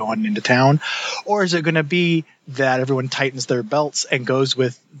instead of going into town? Or is it going to be that everyone tightens their belts and goes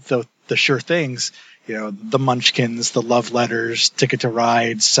with the sure things, the Munchkins, the Love Letters, Ticket to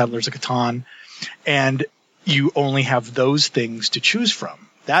Ride, Settlers of Catan, and you only have those things to choose from?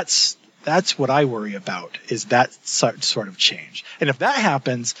 That's what I worry about, is that sort of change. And if that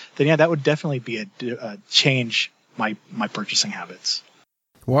happens, then yeah, that would definitely be a change my purchasing habits.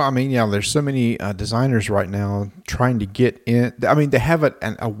 Well, I mean, yeah, there's so many designers right now trying to get in. I mean, they have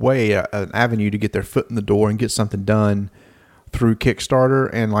a way, an avenue to get their foot in the door and get something done through Kickstarter.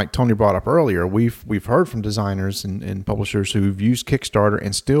 And like Tony brought up earlier, we've heard from designers and publishers who've used Kickstarter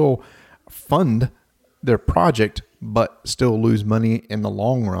and still fund their project, but still lose money in the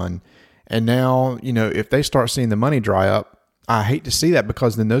long run. And now, if they start seeing the money dry up, I hate to see that,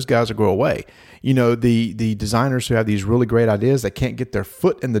 because then those guys will go away. The designers who have these really great ideas that can't get their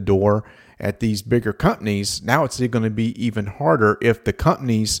foot in the door at these bigger companies, now it's going to be even harder. If the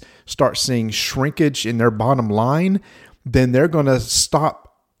companies start seeing shrinkage in their bottom line, then they're going to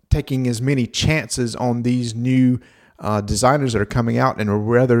stop taking as many chances on these new designers that are coming out, and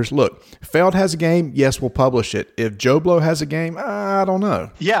rather, look, Feld has a game, yes, we'll publish it. If Joe Blow has a game, I don't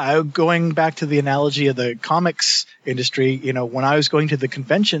know. Yeah, going back to the analogy of the comics industry, when I was going to the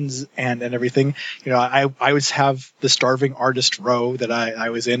conventions and everything, I would have the Starving Artist row that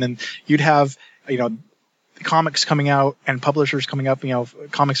I was in, and you'd have, comics coming out and publishers coming up,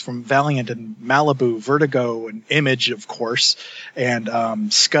 comics from Valiant and Malibu, Vertigo, and Image, of course,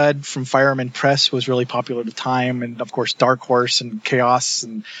 and Scud from Fireman Press was really popular at the time, and of course Dark Horse and Chaos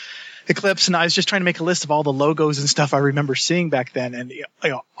and Eclipse. And I was just trying to make a list of all the logos and stuff I remember seeing back then, and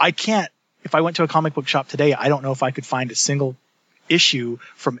I can't, if I went to a comic book shop today, I don't know if I could find a single issue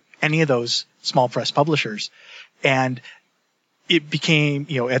from any of those small press publishers. And it became,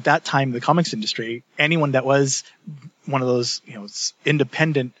 at that time, the comics industry, anyone that was one of those,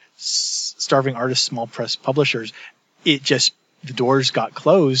 independent, starving artists, small press publishers, the doors got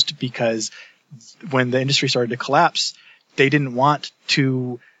closed because when the industry started to collapse, they didn't want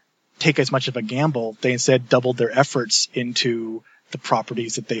to take as much of a gamble. They instead doubled their efforts into the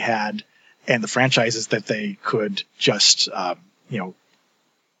properties that they had and the franchises that they could just,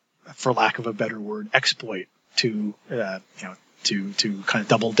 for lack of a better word, exploit to kind of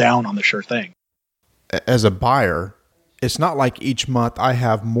double down on the sure thing. As a buyer, it's not like each month I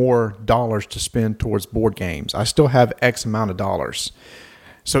have more dollars to spend towards board games. I still have X amount of dollars.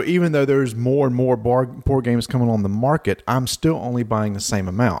 So even though there's more and more board games coming on the market, I'm still only buying the same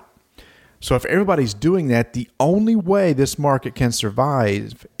amount. So if everybody's doing that, the only way this market can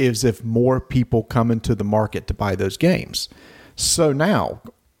survive is if more people come into the market to buy those games. So now,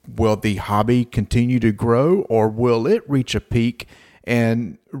 will the hobby continue to grow, or will it reach a peak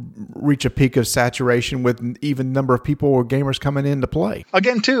of saturation with even number of people or gamers coming in to play?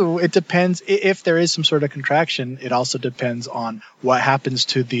 Again, too, it depends. If there is some sort of contraction, it also depends on what happens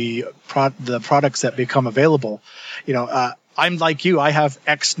to the products that become available. I'm like you. I have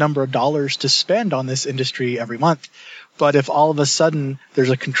X number of dollars to spend on this industry every month. But if all of a sudden there's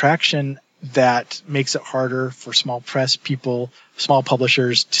a contraction that makes it harder for small press people, small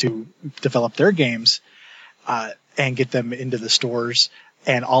publishers to develop their games and get them into the stores,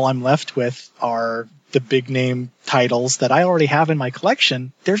 and all I'm left with are the big name titles that I already have in my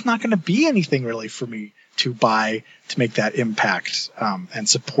collection, there's not going to be anything really for me to buy to make that impact and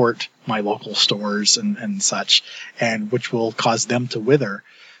support my local stores and such, and which will cause them to wither.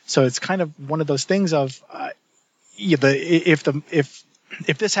 So it's kind of one of those things of if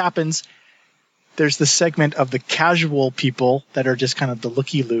this happens, there's the segment of the casual people that are just kind of the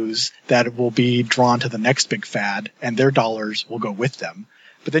looky-loos that will be drawn to the next big fad, and their dollars will go with them.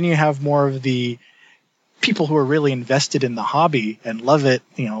 But then you have more of the people who are really invested in the hobby and love it,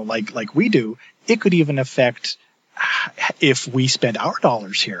 like we do. It could even affect if we spend our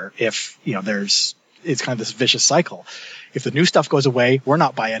dollars here. If it's kind of this vicious cycle. If the new stuff goes away, we're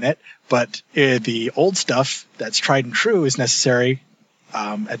not buying it, but the old stuff that's tried and true is necessary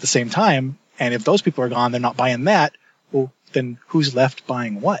at the same time. And if those people are gone, they're not buying that. Well, then who's left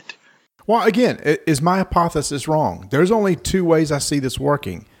buying what? Well, again, is my hypothesis wrong? There's only two ways I see this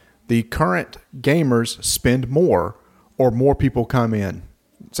working. The current gamers spend more, or more people come in.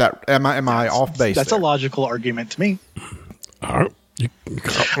 Am I off base? That's a logical argument to me. I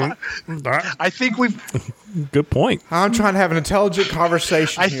think we've. Good point. I'm trying to have an intelligent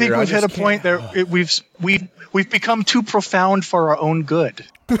conversation. I think we've hit a point there. We've become too profound for our own good.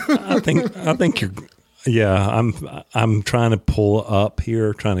 I think you're. Yeah, I'm trying to pull up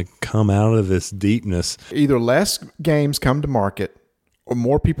here, trying to come out of this deepness. Either less games come to market, or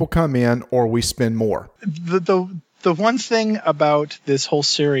more people come in, or we spend more. The one thing about this whole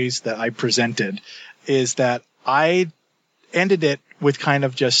series that I presented is that I ended it with kind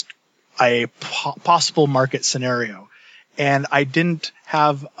of just a possible market scenario. And I didn't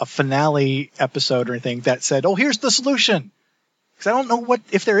have a finale episode or anything that said, oh, here's the solution. Because I don't know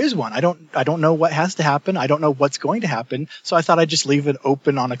if there is one. I don't know what has to happen. I don't know what's going to happen. So I thought I'd just leave it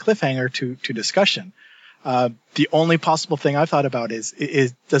open on a cliffhanger to discussion. The only possible thing I thought about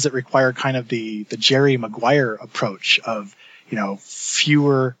is does it require kind of the Jerry Maguire approach of,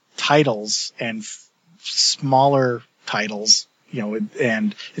 fewer titles and smaller titles,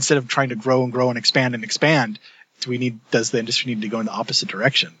 and instead of trying to grow and grow and expand, does the industry need to go in the opposite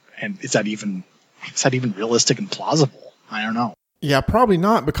direction? And is that even realistic and plausible? I don't know. Yeah, probably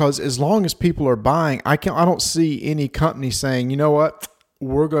not, because as long as people are buying, I don't see any company saying, you know what,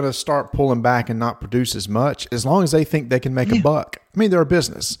 we're going to start pulling back and not produce as much, as long as they think they can make a buck. I mean, they're a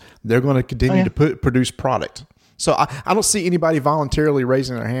business. They're going to continue to produce product. So I don't see anybody voluntarily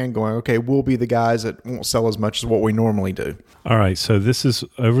raising their hand going, okay, we'll be the guys that won't sell as much as what we normally do. All right. So this is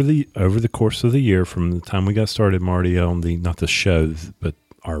over the course of the year, from the time we got started, Marty, on not the show, but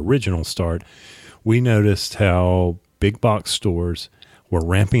our original start, we noticed how big box stores were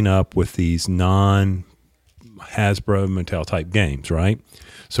ramping up with these non-Hasbro, Mattel type games, right?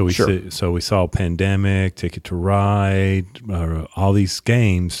 So we saw Pandemic, Ticket to Ride, all these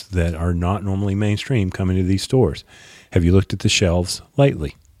games that are not normally mainstream coming to these stores. Have you looked at the shelves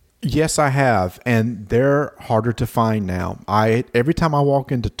lately? Yes, I have, and they're harder to find now. Every time I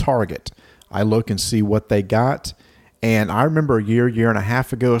walk into Target, I look and see what they got. And I remember a year and a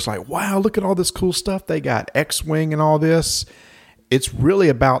half ago, it's like, wow, look at all this cool stuff they got, X-Wing and all this. It's really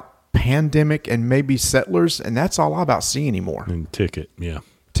about Pandemic and maybe Settlers, and that's all I about see anymore. And Ticket, yeah.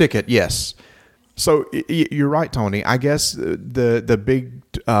 Ticket, yes. So you're right, Tony. I guess the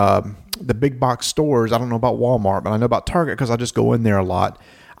big box stores, I don't know about Walmart, but I know about Target because I just go in there a lot.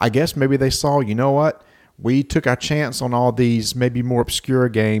 I guess maybe they saw, you know what? We took our chance on all these maybe more obscure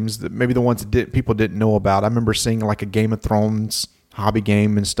games, that maybe the ones that people didn't know about. I remember seeing like a Game of Thrones hobby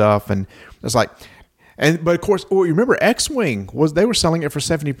game and stuff, and it's like, but of course, you remember X-Wing they were selling it for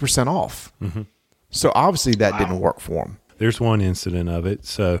 70% off. Mm-hmm. So obviously that didn't work for them. There's one incident of it.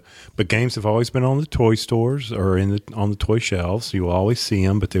 So, but games have always been on the toy stores or on the toy shelves. You will always see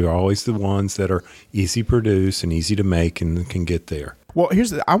them, but they're always the ones that are easy to produce and easy to make and can get there. Well,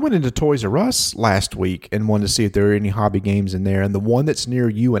 I went into Toys R Us last week and wanted to see if there were any hobby games in there. And the one that's near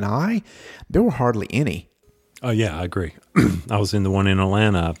you and I, there were hardly any. Oh, yeah, I agree. I was in the one in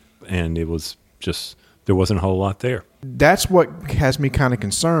Atlanta, and it was just, there wasn't a whole lot there. That's what has me kind of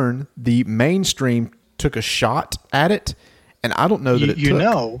concerned. The mainstream took a shot at it, and I don't know that it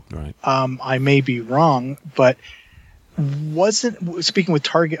took. Right. I may be wrong, but speaking with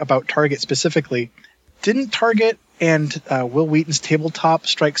Target specifically, didn't Target and Will Wheaton's Tabletop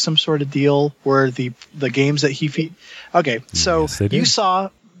strike some sort of deal where the games that he feed? Okay, so yes, you saw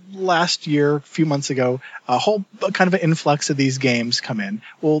last year, a few months ago, a whole kind of an influx of these games come in.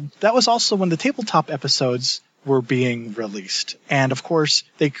 Well, that was also when the Tabletop episodes were being released, and of course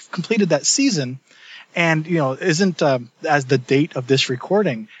they completed that season. And, isn't, as the date of this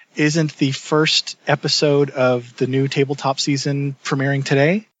recording, isn't the first episode of the new Tabletop season premiering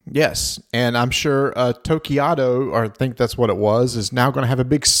today? Yes. And I'm sure Tokiado, or I think that's what it was, is now going to have a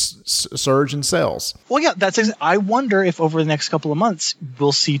big surge in sales. Well, yeah, I wonder if over the next couple of months,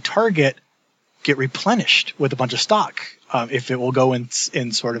 we'll see Target get replenished with a bunch of stock, if it will go in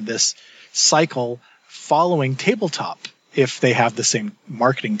sort of this cycle following Tabletop, if they have the same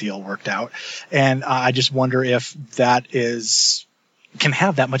marketing deal worked out. And I just wonder if that can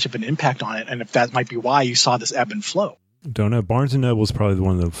have that much of an impact on it, and if that might be why you saw this ebb and flow. Don't know. Barnes & Noble is probably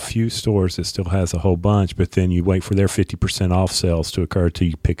one of the few stores that still has a whole bunch, but then you wait for their 50% off sales to occur till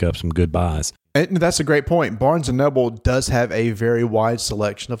you pick up some good buys. And that's a great point. Barnes & Noble does have a very wide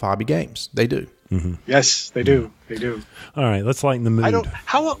selection of hobby games. They do. Mm-hmm. Yes, they do. They do. All right, let's lighten the mood.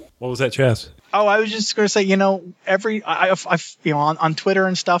 What was that, Chaz? Oh, I was just going to say, on Twitter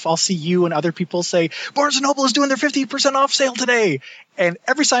and stuff, I'll see you and other people say, Barnes & Noble is doing their 50% off sale today. And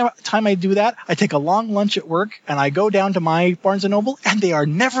every time I do that, I take a long lunch at work and I go down to my Barnes & Noble and they are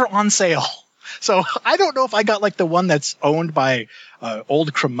never on sale. So I don't know if I got like the one that's owned by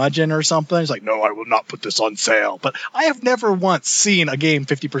old curmudgeon or something. It's like, no, I will not put this on sale. But I have never once seen a game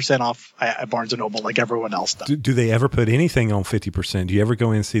 50% off at Barnes & Noble like everyone else does. Do they ever put anything on 50%? Do you ever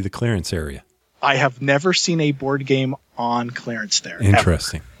go in and see the clearance area? I have never seen a board game on clearance there.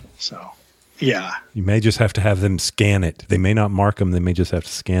 Interesting. Ever. So, yeah. You may just have to have them scan it. They may not mark them. They may just have to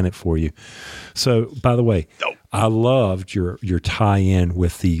scan it for you. So, by the way, I loved your tie-in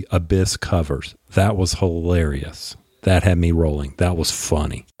with the Abyss covers. That was hilarious. That had me rolling. That was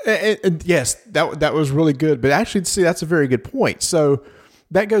funny. And yes, that was really good. But actually, see, that's a very good point. So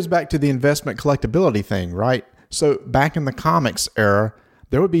that goes back to the investment collectability thing, right? So back in the comics era,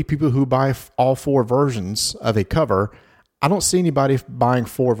 there would be people who buy all 4 versions of a cover. I don't see anybody buying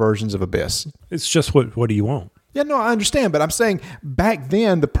 4 versions of Abyss. It's just what do you want? Yeah, no, I understand. But I'm saying back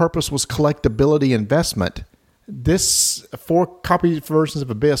then the purpose was collectability investment. This 4 copy versions of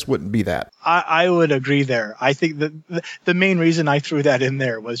Abyss wouldn't be that. I would agree there. I think that the main reason I threw that in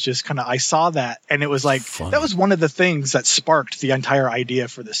there was just kind of, I saw that and it was like, funny. That was one of the things that sparked the entire idea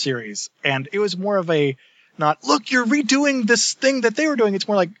for the series. And it was more of a, not, look, you're redoing this thing that they were doing. It's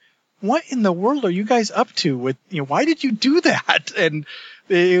more like, what in the world are you guys up to with, why did you do that? And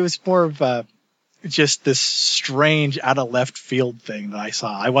it was more of just this strange out of left field thing that I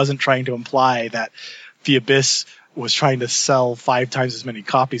saw. I wasn't trying to imply that the Abyss was trying to sell 5 times as many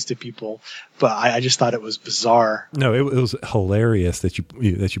copies to people, but I just thought it was bizarre. No, it was hilarious that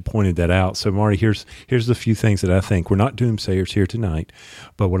you pointed that out. So, Marty, here's the few things that I think. We're not doomsayers here tonight,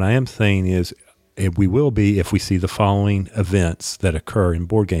 but what I am saying is, we will be if we see the following events that occur in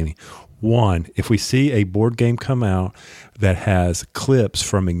board gaming. 1, if we see a board game come out that has clips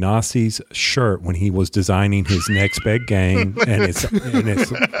from Ignacio's shirt when he was designing his next big game, and it's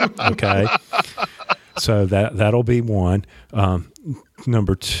okay. So that'll be 1.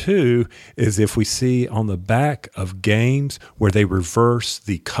 Number 2 is if we see on the back of games where they reverse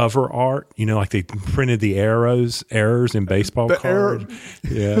the cover art, like they printed the errors in baseball cards.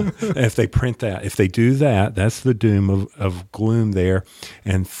 Yeah. If they print that, if they do that, that's the doom of gloom there.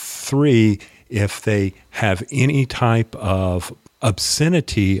 And 3, if they have any type of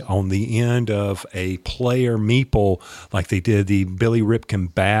obscenity on the end of a player meeple, like they did the Billy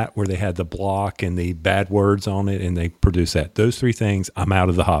Ripken bat, where they had the block and the bad words on it, and they produced that. Those three things, I'm out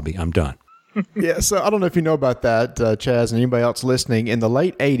of the hobby. I'm done. Yeah, so I don't know if you know about that, Chaz, and anybody else listening. In the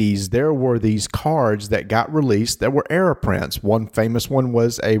late 80s, there were these cards that got released that were error prints. One famous one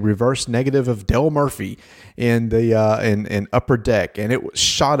was a reverse negative of Dale Murphy in the in Upper Deck, and it was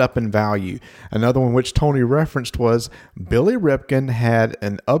shot up in value. Another one, which Tony referenced, was Billy Ripken had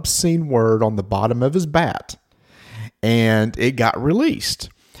an obscene word on the bottom of his bat, and it got released.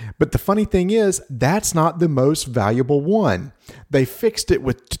 But the funny thing is, that's not the most valuable one. They fixed it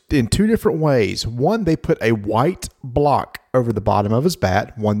in two different ways. One, they put a white block over the bottom of his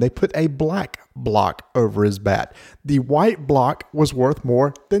bat. One, they put a black block over his bat. The white block was worth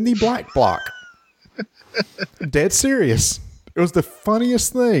more than the black block. Dead serious. It was the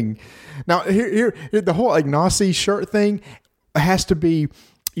funniest thing. Now, here the whole Ignacy shirt thing has to be...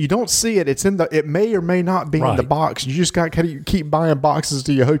 You don't see it. It's in the. It may or may not be in the box. You just got to keep buying boxes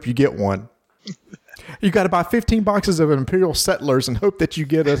till you hope you get one. You got to buy 15 boxes of Imperial Settlers and hope that you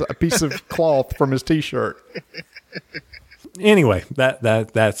get a piece of cloth from his T-shirt. Anyway,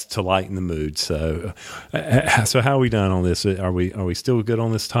 that's to lighten the mood. So how are we done on this? Are we still good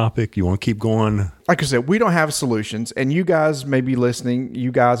on this topic? You want to keep going? Like I said, we don't have solutions, and you guys may be listening.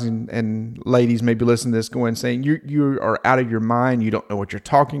 You guys and ladies may be listening to this, going saying you are out of your mind. You don't know what you're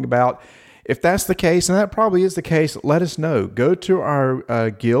talking about. If that's the case, and that probably is the case, let us know. Go to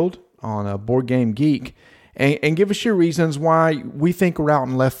our guild on Board Game Geek and give us your reasons why we think we're out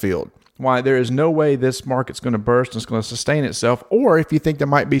in left field. Why there is no way this market's going to burst and it's going to sustain itself, or if you think there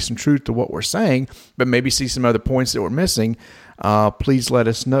might be some truth to what we're saying, but maybe see some other points that we're missing, please let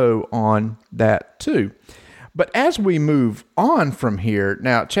us know on that too. But as we move on from here,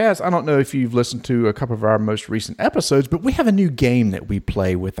 now, Chaz, I don't know if you've listened to a couple of our most recent episodes, but we have a new game that we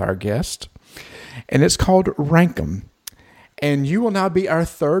play with our guest, and it's called Rankum. And you will now be our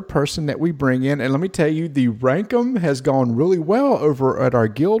third person that we bring in. And let me tell you, the Rankum has gone really well over at our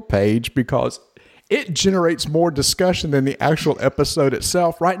guild page because it generates more discussion than the actual episode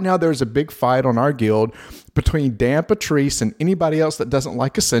itself. Right now, there's a big fight on our guild between Dan Patrice and anybody else that doesn't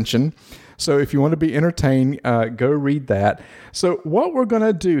like Ascension. So if you want to be entertained, go read that. So what we're going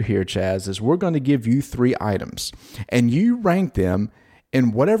to do here, Chaz, is we're going to give you 3 items, and you rank them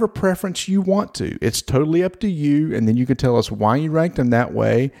in whatever preference you want to. It's totally up to you, and then you can tell us why you ranked them that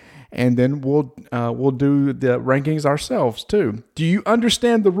way, and then we'll do the rankings ourselves too. Do you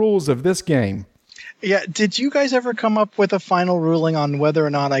understand the rules of this game? Yeah. Did you guys ever come up with a final ruling on whether or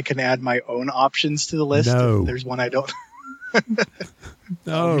not I can add my own options to the list? No. There's one I don't.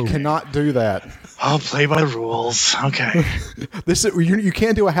 No, You cannot do that. I'll play by the rules. Okay. You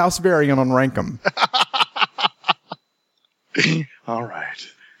can't do a house variant on Rankum. All right.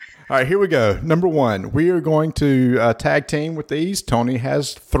 All right, here we go. Number 1, we are going to tag team with these. Tony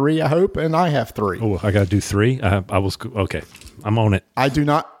has 3, I hope, and I have 3. Oh, I got to do 3. I was okay. I'm on it. I do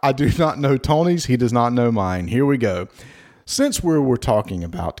not know Tony's. He does not know mine. Here we go. Since we were talking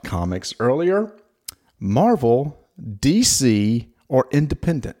about comics earlier, Marvel, DC, or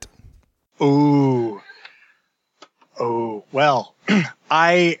independent? Oh, well,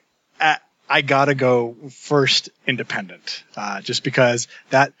 I gotta go first independent, just because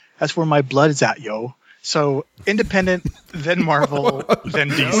that's where my blood is at, yo. So independent, then Marvel, then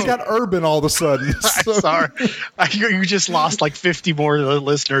DC. We got urban all of a sudden. I'm sorry. You just lost like 50 more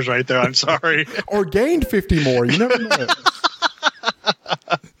listeners right there. I'm sorry. Or gained 50 more. You never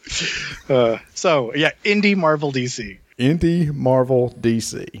know. So yeah, Indie, Marvel, DC. Indie, Marvel,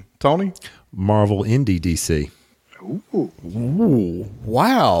 DC. Tony? Marvel, Indie, DC. Ooh,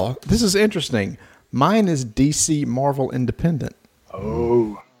 wow. This is interesting. Mine is DC, Marvel, independent.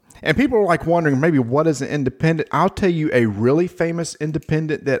 Oh. And people are like wondering maybe what is an independent. I'll tell you a really famous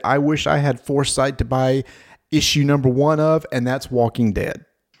independent that I wish I had foresight to buy issue number 1 of, and that's Walking Dead.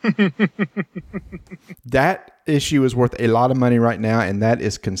 That issue is worth a lot of money right now, and that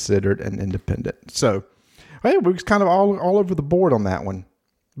is considered an independent. So, hey, we're kind of all over the board on that one.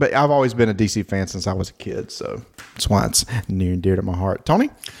 But I've always been a DC fan since I was a kid, so that's why it's near and dear to my heart. Tony?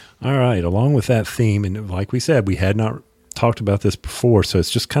 All right. Along with that theme, and like we said, we had not talked about this before, so it's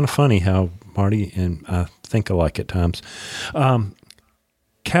just kind of funny how Marty and I think alike at times.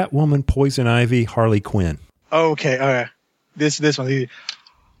 Catwoman, Poison Ivy, Harley Quinn. Okay. This one.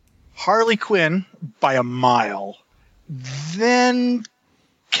 Harley Quinn by a mile, then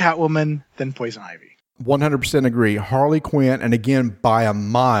Catwoman, then Poison Ivy. 100% agree. Harley Quinn, and again, by a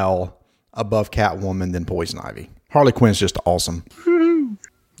mile above Catwoman, then Poison Ivy. Harley Quinn's just awesome.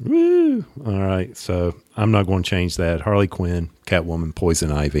 Woo! All right, so I'm not going to change that. Harley Quinn, Catwoman,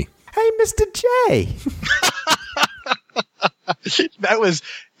 Poison Ivy. Hey, Mr. J. That was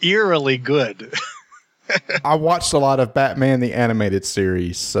eerily good. I watched a lot of Batman the Animated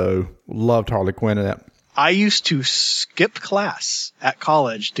Series, so loved Harley Quinn in that. I used to skip class at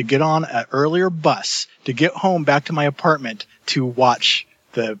college to get on an earlier bus to get home back to my apartment to watch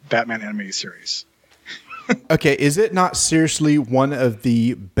the Batman animated series. Okay, is it not seriously one of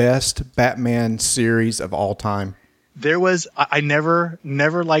the best Batman series of all time? There was, I never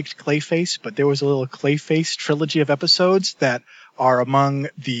liked Clayface, but there was a little Clayface trilogy of episodes that are among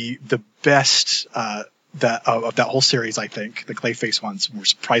the best of that whole series. I think the Clayface ones were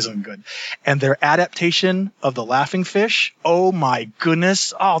surprisingly good, and their adaptation of the Laughing Fish. Oh my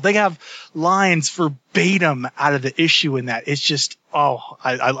goodness! Oh, they have lines verbatim out of the issue in that. It's just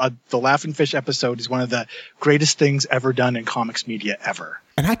I the Laughing Fish episode is one of the greatest things ever done in comics media ever.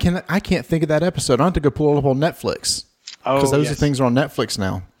 And I can't think of that episode. I have to go pull it up on Netflix because those things are on Netflix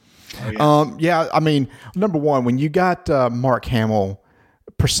now. Oh, yes. I mean, number one, when you got Mark Hamill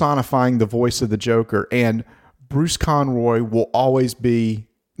personifying the voice of the Joker, and Bruce Conroy will always be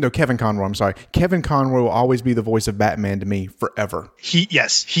Kevin Conroy. I'm sorry, Kevin Conroy will always be the voice of Batman to me forever. He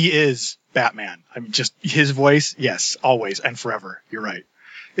is Batman. I mean, just his voice, yes, always and forever. You're right.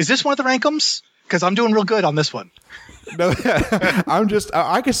 Is this one of the Rankums? Because I'm doing real good on this one. No,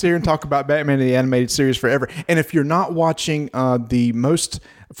 I could sit here and talk about Batman in the animated series forever. And if you're not watching the most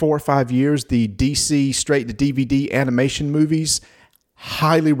 4 or 5 years, the DC straight to DVD animation movies,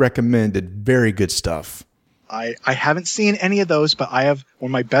 highly recommended. Very good stuff. I haven't seen any of those, but I have one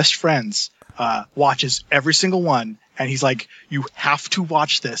of my best friends watches every single one. And he's like, you have to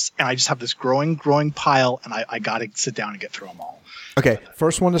watch this. And I just have this growing pile, and I got to sit down and get through them all. Okay,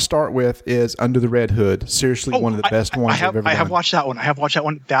 first one to start with is Under the Red Hood. Seriously, one of the best ones I've ever done. I have watched that one.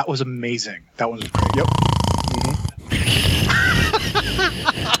 That was amazing. That one was great. Yep.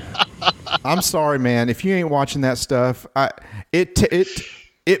 I'm sorry, man. If you ain't watching that stuff,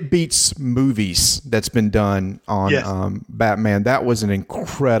 it beats movies that's been done on Batman. That was an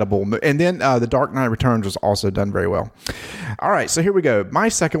incredible movie. And then The Dark Knight Returns was also done very well. All right, so here we go. My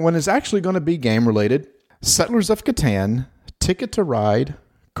second one is actually going to be game related. Settlers of Catan, Ticket to Ride,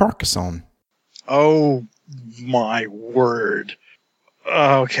 Carcassonne. Oh my word.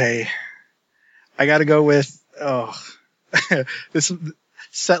 Okay. I got to go with this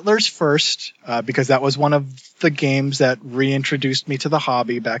Settlers first, because that was one of the games that reintroduced me to the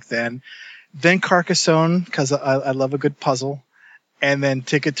hobby back then. Then Carcassonne, because I love a good puzzle. And then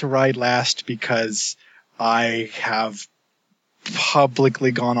Ticket to Ride last, because I have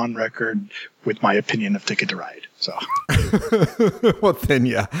publicly gone on record with my opinion of Ticket to Ride. So, well, then,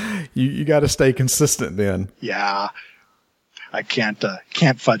 you got to stay consistent then. Yeah, I can't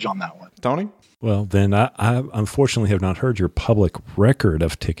fudge on that one. Tony? Well, then I unfortunately have not heard your public record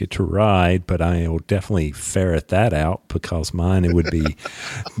of Ticket to Ride, but I will definitely ferret that out because mine, it would be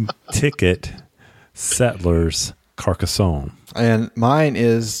Ticket, Settlers, Carcassonne. And mine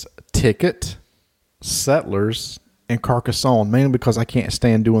is Ticket, Settlers, and Carcassonne, mainly because I can't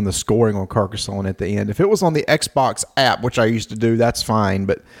stand doing the scoring on Carcassonne at the end. If it was on the Xbox app, which I used to do, that's fine,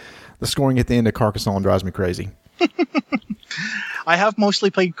 but the scoring at the end of Carcassonne drives me crazy. I have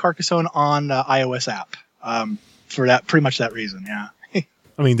mostly played Carcassonne on iOS app for that, pretty much that reason, yeah.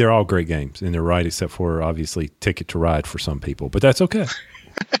 I mean, they're all great games, and they're right, except for obviously Ticket to Ride for some people, but that's okay.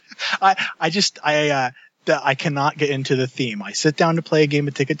 I cannot get into the theme. I sit down to play a game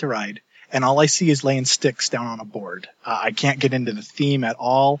of Ticket to Ride, and all I see is laying sticks down on a board. I can't get into the theme at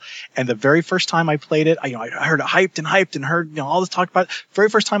all. And the very first time I played it, I heard it hyped and heard all this talk about it. Very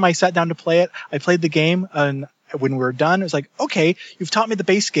first time I sat down to play it, I played the game, and when we were done, it was like, okay, you've taught me the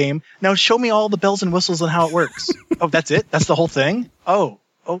base game. Now show me all the bells and whistles and how it works. Oh, that's it? That's the whole thing? Oh,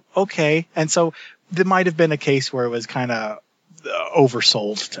 okay. And so there might have been a case where it was kind of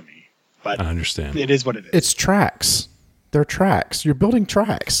oversold to me. But I understand. It is what it is. It's tracks. They're tracks. You're building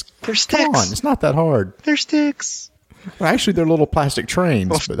tracks. They're sticks. Come on, it's not that hard. They're sticks. Well, actually, they're little plastic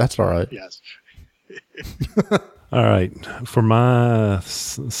trains, but that's all right. Yes. All right. For my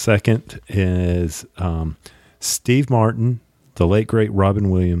second is Steve Martin, the late, great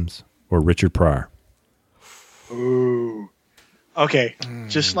Robin Williams, or Richard Pryor. Ooh. Okay.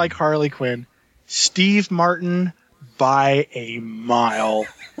 Just like Harley Quinn, Steve Martin by a mile,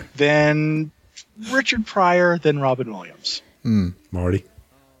 then Richard Pryor, then Robin Williams. Marty?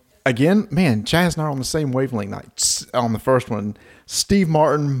 Again, man, Chaz and I are on the same wavelength on the first one. Steve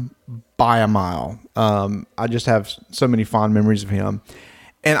Martin by a mile. I just have so many fond memories of him.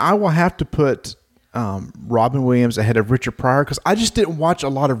 And I will have to put Robin Williams ahead of Richard Pryor because I just didn't watch a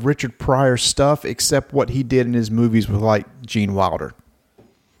lot of Richard Pryor stuff except what he did in his movies with like Gene Wilder.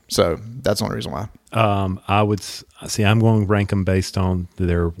 So that's the only reason why. I would see. I'm going to rank them based on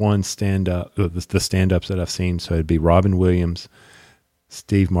their one stand-up, the stand-ups that I've seen. So it'd be Robin Williams,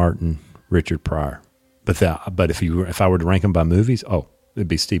 Steve Martin, Richard Pryor. But if I were to rank them by movies, it'd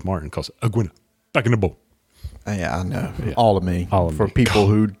be Steve Martin because Agwina back in the bowl. Yeah, I know. Yeah. All of me. For people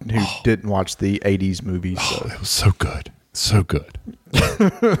who didn't watch the 80s movies. So. It was so good. So good.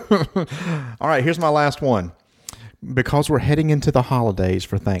 All right, here's my last one. Because we're heading into the holidays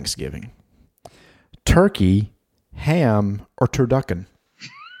for Thanksgiving. Turkey, ham, or turducken?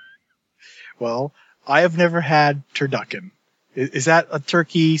 Well, I have never had turducken. Is that a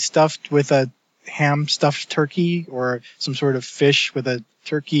turkey stuffed with a ham stuffed turkey or some sort of fish with a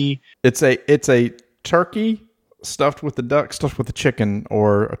turkey? It's a turkey stuffed with the duck, stuffed with the chicken,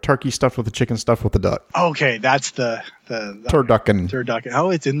 or a turkey stuffed with the chicken, stuffed with the duck. Okay, that's the turducken. Turducken.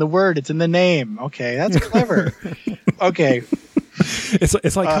 Oh, it's in the word. It's in the name. Okay, that's clever. Okay.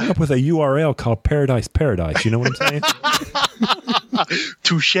 It's like coming up with a URL called Paradise. You know what I'm saying?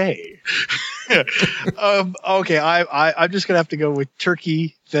 Touche. Okay, I'm just gonna have to go with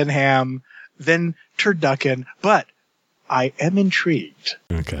turkey, then ham, then turducken, but I am intrigued.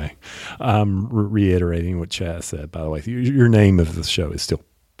 Okay. I'm reiterating what Chaz said, by the way. Your name of the show is still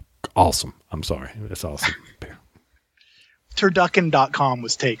awesome. I'm sorry. It's awesome. Turducken.com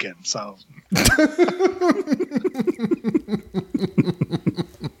was taken, so.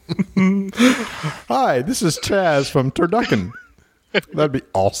 Hi, this is Chaz from Turducken. That'd be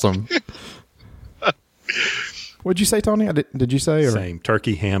awesome. What'd you say, Tony? Did you say? Or? Same.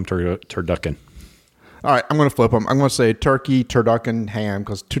 Turkey, ham, turducken. All right, I'm going to flip them. I'm going to say turkey, turducken, ham,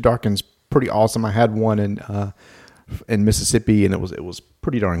 because turducken's pretty awesome. I had one in Mississippi, and it was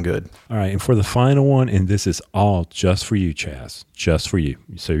pretty darn good. All right, and for the final one, and this is all just for you, Chaz. Just for you.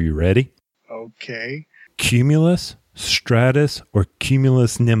 So you ready? Okay. Cumulus, stratus, or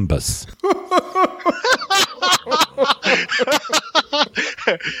cumulus nimbus?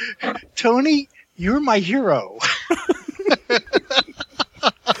 Tony, you're my hero.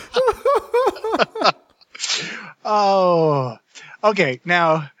 Oh, okay.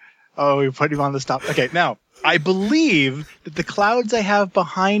 Now, we put him on the stop. Okay, now I believe that the clouds I have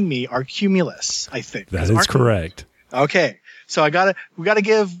behind me are cumulus. I think that is correct. Okay, so we gotta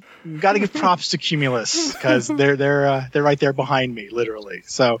give props to cumulus because they're right there behind me, literally.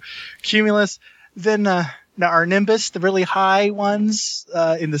 So, cumulus. Then now our nimbus, the really high ones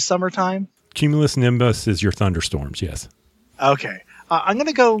in the summertime. Cumulus nimbus is your thunderstorms. Yes. Okay, I'm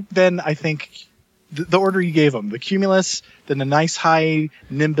gonna go then. I think. The order you gave them, the cumulus, then the nice high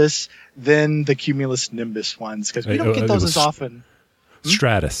nimbus, then the cumulus nimbus ones, because we don't get those as often.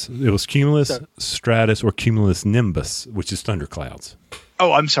 Stratus. It was cumulus, stratus, or cumulus nimbus, which is thunderclouds.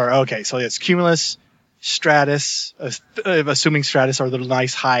 Oh, I'm sorry. Okay, so it's cumulus, stratus, assuming stratus are the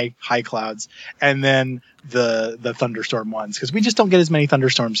nice high clouds, and then the thunderstorm ones, because we just don't get as many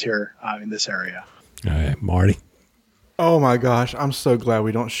thunderstorms here in this area. All right, Marty. Oh my gosh, I'm so glad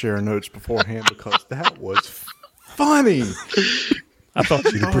we don't share notes beforehand because that was funny. I thought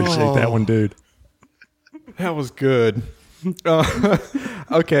you'd appreciate that one, dude. That was good.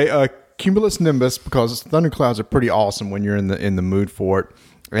 Okay, cumulus nimbus because thunderclouds are pretty awesome when you're in the mood for it,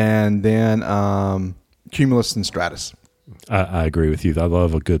 and then cumulus and stratus. I agree with you. I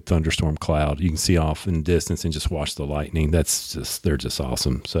love a good thunderstorm cloud. You can see off in the distance and just watch the lightning. They're just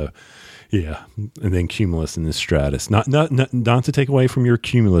awesome. So. Yeah, and then cumulus and the stratus. Not to take away from your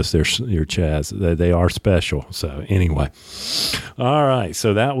cumulus, your Chaz. They are special. So anyway, all right.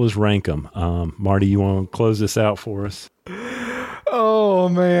 So that was Rankum. Marty, you want to close this out for us? Oh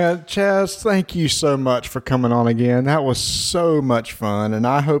man, Chaz, thank you so much for coming on again. That was so much fun, and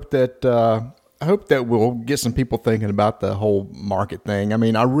I hope that we'll get some people thinking about the whole market thing. I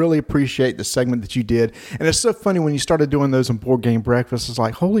mean, I really appreciate the segment that you did. And it's so funny when you started doing those on Board Game Breakfast. It's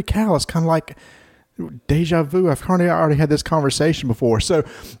like, holy cow, it's kind of like deja vu. I've already had this conversation before. So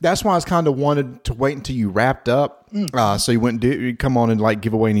that's why I kind of wanted to wait until you wrapped up. So you wouldn't come on and like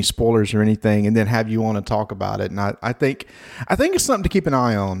give away any spoilers or anything and then have you on and talk about it. And I think it's something to keep an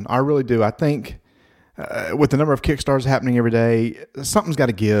eye on. I really do. I think with the number of Kickstarters happening every day, something's got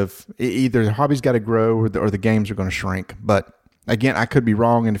to give. Either the hobby's got to grow or the games are going to shrink. But again, I could be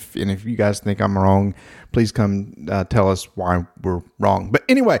wrong. And if you guys think I'm wrong, please come tell us why we're wrong. But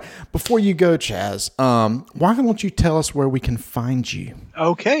anyway, before you go, Chaz, why don't you tell us where we can find you?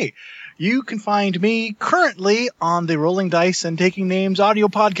 Okay. You can find me currently on the Rolling Dice and Taking Names audio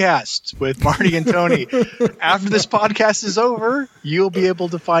podcast with Marty and Tony. After this podcast is over, you'll be able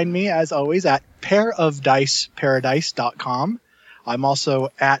to find me, as always, at pairofdiceparadise.com. I'm also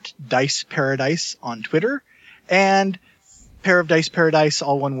at Dice Paradise on Twitter, and Pair of Dice Paradise,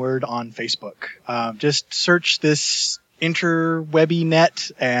 all one word, on Facebook. Just search this interwebby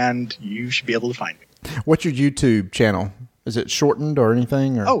net, and you should be able to find me. What's your YouTube channel? Is it shortened or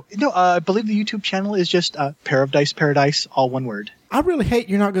anything? Or? Oh, no, I believe the YouTube channel is just Pair of Dice Paradise, all one word. I really hate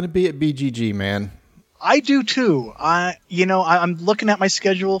you're not going to be at BGG, man. I do too. I'm looking at my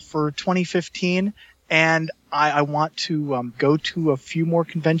schedule for 2015, and I want to go to a few more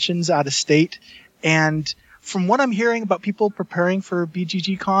conventions out of state. And from what I'm hearing about people preparing for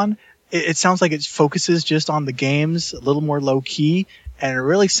BGG Con, it sounds like it focuses just on the games, a little more low key, and it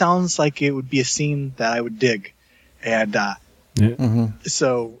really sounds like it would be a scene that I would dig. And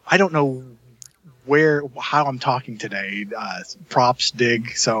so I don't know how I'm talking today. Props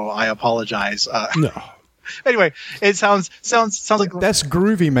dig, so I apologize. No. Anyway, it sounds like That's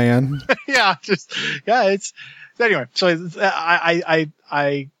groovy, man. Anyway. So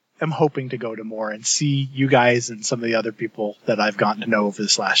I am hoping to go to more and see you guys and some of the other people that I've gotten to know over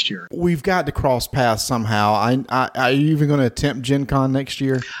this last year. We've got to cross paths somehow. Are you even going to attempt Gen Con next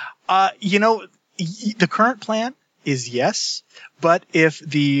year? The current plan is yes, but if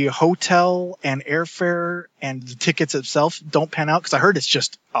the hotel and airfare and the tickets itself don't pan out, because I heard it's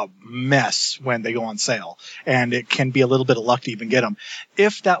just a mess when they go on sale, and it can be a little bit of luck to even get them.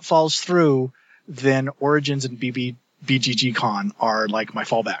 If that falls through, then Origins and BGG Con are like my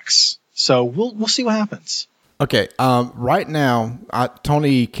fallbacks. So we'll see what happens. Okay, right now,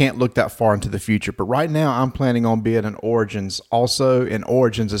 Tony can't look that far into the future, but right now I'm planning on being an Origins also, and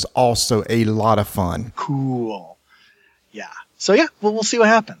Origins is also a lot of fun. Cool. Yeah. So yeah, we'll see what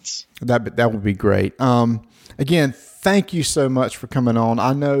happens. That would be great. Again, thank you so much for coming on.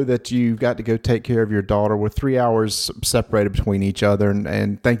 I know that you got to go take care of your daughter. We're 3 hours separated between each other,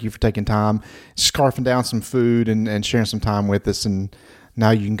 and thank you for taking time, scarfing down some food and sharing some time with us. And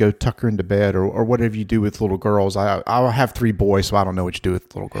now you can go tuck her into bed or whatever you do with little girls. I have 3 boys, so I don't know what you do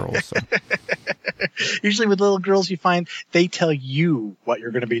with little girls. So. Usually with little girls, you find they tell you what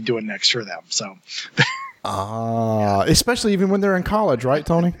you're going to be doing next for them. So. Especially even when they're in college, right,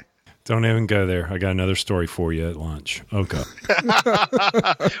 Tony? Don't even go there. I got another story for you at lunch. Okay.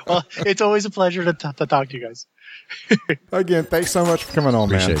 Well, it's always a pleasure to talk to you guys. Again, thanks so much for coming on,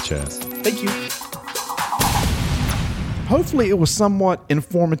 man. Appreciate it, Chaz. Thank you. Hopefully it was somewhat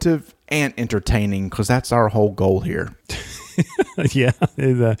informative and entertaining, because that's our whole goal here. Yeah,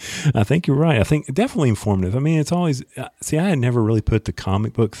 I think you're right. I think definitely informative. I mean, it's always I had never really put the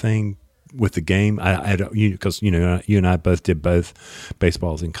comic book thing with the game. Because you and I both did both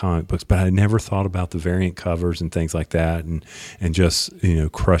baseballs and comic books, but I never thought about the variant covers and things like that, and just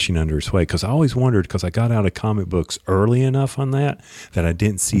crushing under its weight. Because I always wondered, because I got out of comic books early enough on that I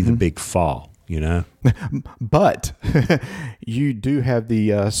didn't see the big fall. But you do have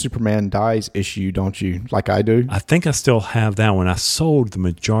the Superman Dies issue, don't you? Like I do. I think I still have that one. I sold the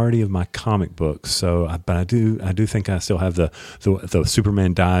majority of my comic books, but I do think I still have the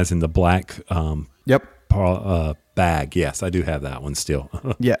Superman Dies in the black bag. Yes, I do have that one still.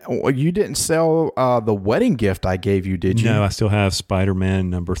 Yeah, well, you didn't sell the wedding gift I gave you, did you? No, I still have Spider-Man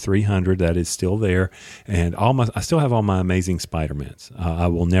number 300. That is still there, and I still have all my Amazing Spider-Mans. I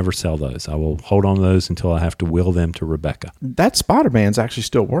will never sell those. I will hold on to those until I have to will them to Rebecca. That Spider-Man's actually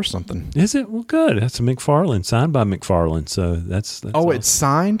still worth something. Is it? Well, good. That's a McFarlane, signed by McFarlane. So that's oh, awesome. It's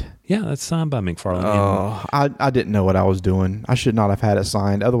signed? Yeah, that's signed by McFarlane. Oh, I didn't know what I was doing. I should not have had it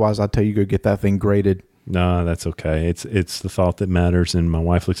signed. Otherwise, I'd tell you go get that thing graded. No, that's okay. It's the thought that matters. And my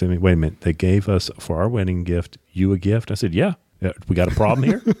wife looks at me, wait a minute, they gave us for our wedding gift, you a gift? I said, yeah. We got a problem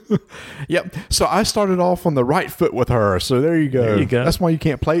here? Yep. So I started off on the right foot with her. So there you go. There you go. That's why you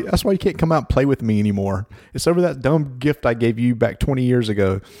can't play. That's why you can't come out and play with me anymore. It's over that dumb gift I gave you back 20 years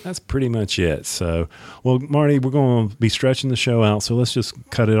ago. That's pretty much it. So, well, Marty, we're going to be stretching the show out. So let's just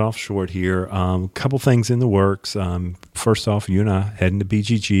cut it off short here. A couple things in the works. First off, you and I heading to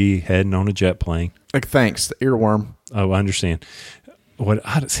BGG, heading on a jet plane. Thanks. The earworm. Oh, I understand.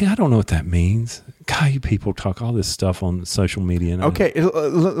 I don't know what that means. God, you people talk all this stuff on social media. Okay,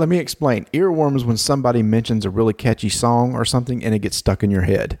 let me explain. Earworm is when somebody mentions a really catchy song or something and it gets stuck in your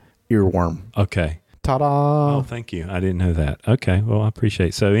head. Earworm. Okay. Ta-da. Oh, thank you. I didn't know that. Okay, well, I appreciate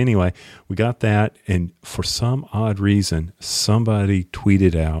it. So anyway, we got that, and for some odd reason, somebody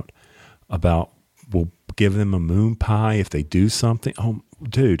tweeted out about we'll give them a moon pie if they do something. Oh,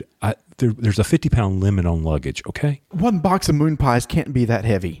 dude, there's a 50-pound limit on luggage, okay? One box of moon pies can't be that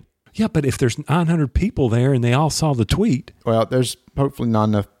heavy. Yeah, but if there's 900 people there and they all saw the tweet. Well, there's hopefully not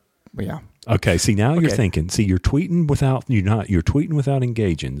enough. Yeah. Okay. See, now you're thinking. See, you're tweeting without you're tweeting without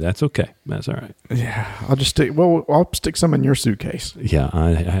engaging. That's okay. That's all right. Yeah, I'll stick some in your suitcase. Yeah,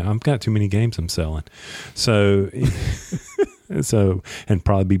 I've got too many games I'm selling, so and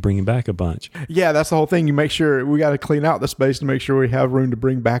probably be bringing back a bunch. Yeah, that's the whole thing. You make sure we got to clean out the space to make sure we have room to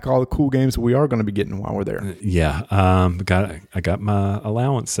bring back all the cool games that we are going to be getting while we're there. Yeah, I got my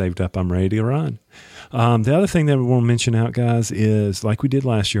allowance saved up. I'm ready to run. The other thing that we want to mention out, guys, is like we did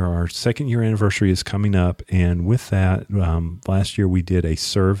last year, our 2nd year anniversary is coming up. And with that, last year we did a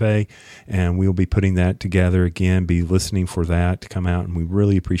survey, and we'll be putting that together again, be listening for that to come out. And we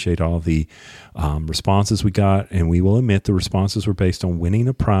really appreciate all the responses we got. And we will admit the responses were based on winning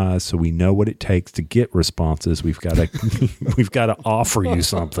a prize. So we know what it takes to get responses. We've got to offer you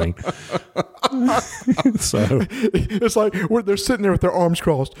something. So it's like they're sitting there with their arms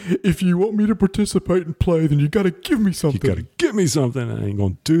crossed. If you want me to participate and play, then you got to give me something. You got to give me something. I ain't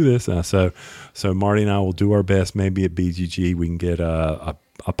gonna do this. So Marty and I will do our best. Maybe at BGG we can get a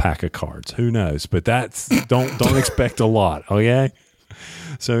pack of cards. Who knows? But that's don't expect a lot. Okay.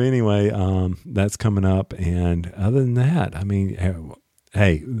 So anyway, that's coming up. And other than that, I mean,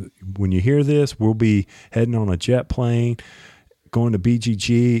 hey, when you hear this, we'll be heading on a jet plane, going to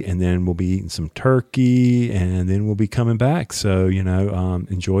BGG, and then we'll be eating some turkey, and then we'll be coming back. So,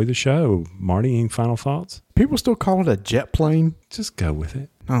 enjoy the show. Marty, any final thoughts? People still call it a jet plane. Just go with it.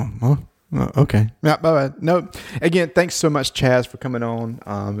 Oh, well, okay. Yeah, bye-bye. No, again, thanks so much, Chaz, for coming on.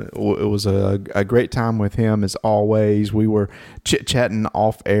 It was a great time with him, as always. We were chit-chatting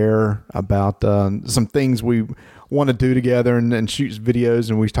off air about some things we want to do together and shoot videos,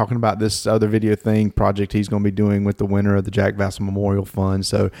 and we was talking about this other video thing project he's going to be doing with the winner of the Jack Vassell Memorial Fund.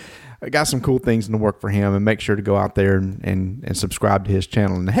 So I got some cool things in the work for him, and make sure to go out there and subscribe to his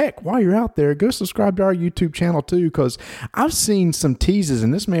channel. And heck, while you're out there, go subscribe to our YouTube channel too, because I've seen some teases,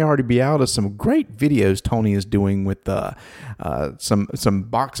 and this may already be out, of some great videos Tony is doing with some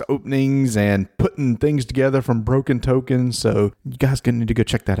box openings and putting things together from broken tokens. So you guys need to go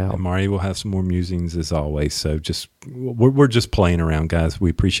check that out. And Marty will have some more musings as always. So we're just playing around, guys.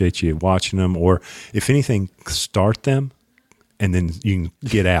 We appreciate you watching them, or if anything, start them. And then you can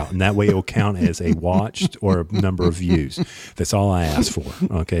get out, and that way it will count as a watched or a number of views. That's all I ask for,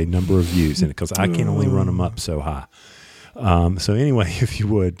 okay? Number of views, and because I can only run them up so high. So anyway, if you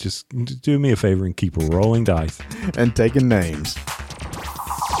would, just do me a favor and keep rolling dice. And taking names.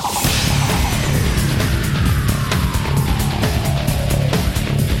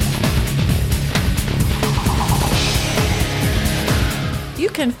 You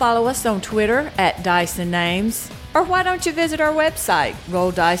can follow us on Twitter at Dice and Names. Or why don't you visit our website,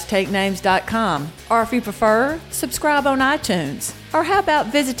 RollDiceTakeNames.com? Or if you prefer, subscribe on iTunes. Or how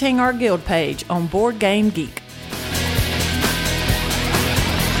about visiting our guild page on Board Game Geek?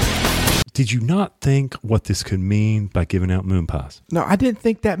 Did you not think what this could mean by giving out moon pies? No, I didn't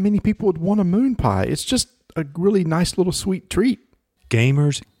think that many people would want a moon pie. It's just a really nice little sweet treat.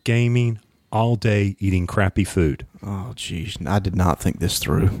 Gamers, gaming, all day eating crappy food. Oh, geez. I did not think this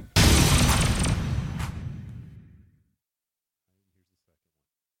through.